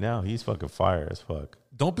you right now, he's fucking fire as fuck.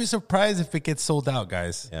 Don't be surprised if it gets sold out,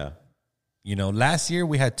 guys. Yeah. Last year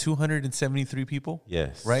we had 273 people.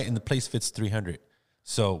 Yes. Right? And the place fits 300.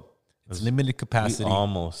 So it's limited capacity. We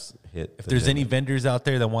almost hit. If there's any vendors out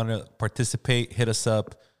there that want to participate, hit us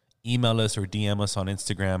up, email us or DM us on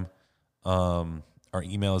Instagram. Our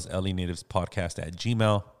email is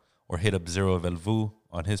lenativespodcast@gmail.com or hit up Zero Velvu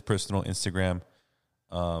on his personal Instagram.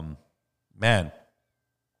 Man,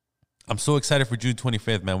 I'm so excited for June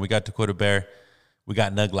 25th, man. We got Dakota Bear. We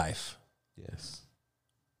got Nug Life. Yes.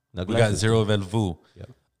 We got Zero Velvu. Yep.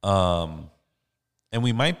 And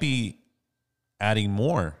we might be adding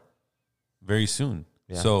more very soon.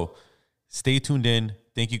 Yeah. So stay tuned in.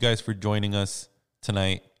 Thank you guys for joining us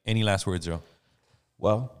tonight. Any last words, Zero?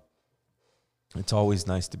 Well, it's always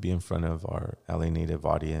nice to be in front of our LA Native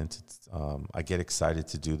audience. I get excited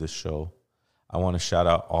to do this show. I want to shout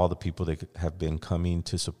out all the people that have been coming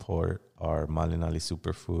to support our Malinali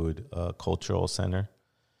Superfood Cultural Center,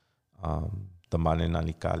 the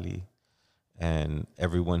Malinali Kali, and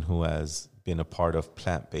everyone who has been a part of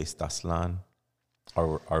Plant-Based Aslan,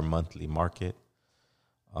 our monthly market.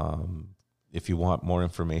 If you want more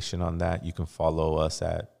information on that, you can follow us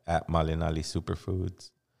at Malinali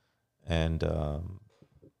Superfoods. And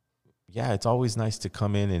it's always nice to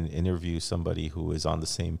come in and interview somebody who is on the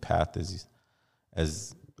same path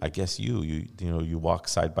as I guess you walk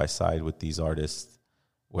side by side with these artists,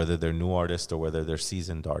 whether they're new artists or whether they're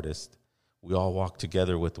seasoned artists. We all walk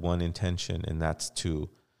together with one intention, and that's to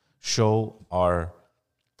show our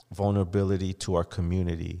vulnerability to our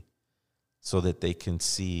community so that they can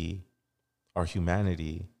see our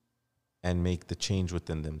humanity and make the change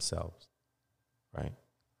within themselves, right?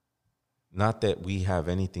 Not that we have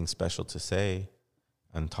anything special to say.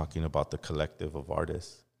 I'm talking about the collective of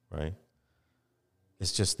artists, right?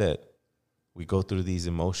 It's just that we go through these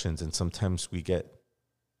emotions and sometimes we get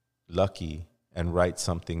lucky and write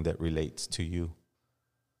something that relates to you.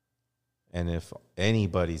 And if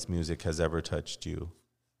anybody's music has ever touched you,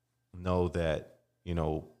 know that,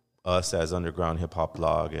 us as Underground Hip Hop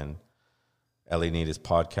Blog and LA Natives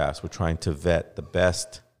Podcast, we're trying to vet the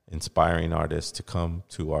best inspiring artists to come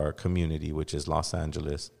to our community, which is Los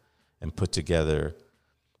Angeles, and put together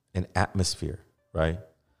an atmosphere, right?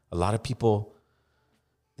 A lot of people,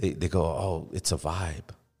 they go, oh, it's a vibe.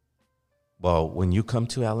 Well, when you come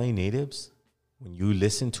to LA Natives, when you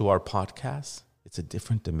listen to our podcast, it's a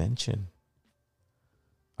different dimension.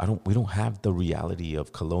 We don't have the reality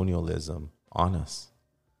of colonialism on us.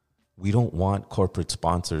 We don't want corporate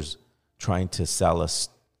sponsors trying to sell us,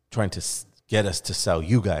 trying to get us to sell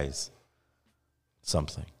you guys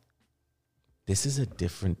something. This is a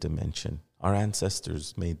different dimension. Our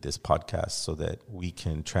ancestors made this podcast so that we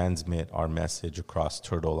can transmit our message across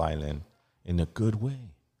Turtle Island in a good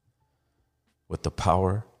way, with the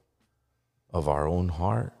power of our own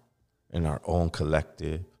heart and our own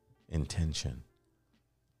collective intention.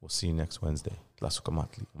 We'll see you next Wednesday.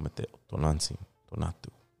 Tlasukamatli, Umeteo, Tonantzin, Tonatu.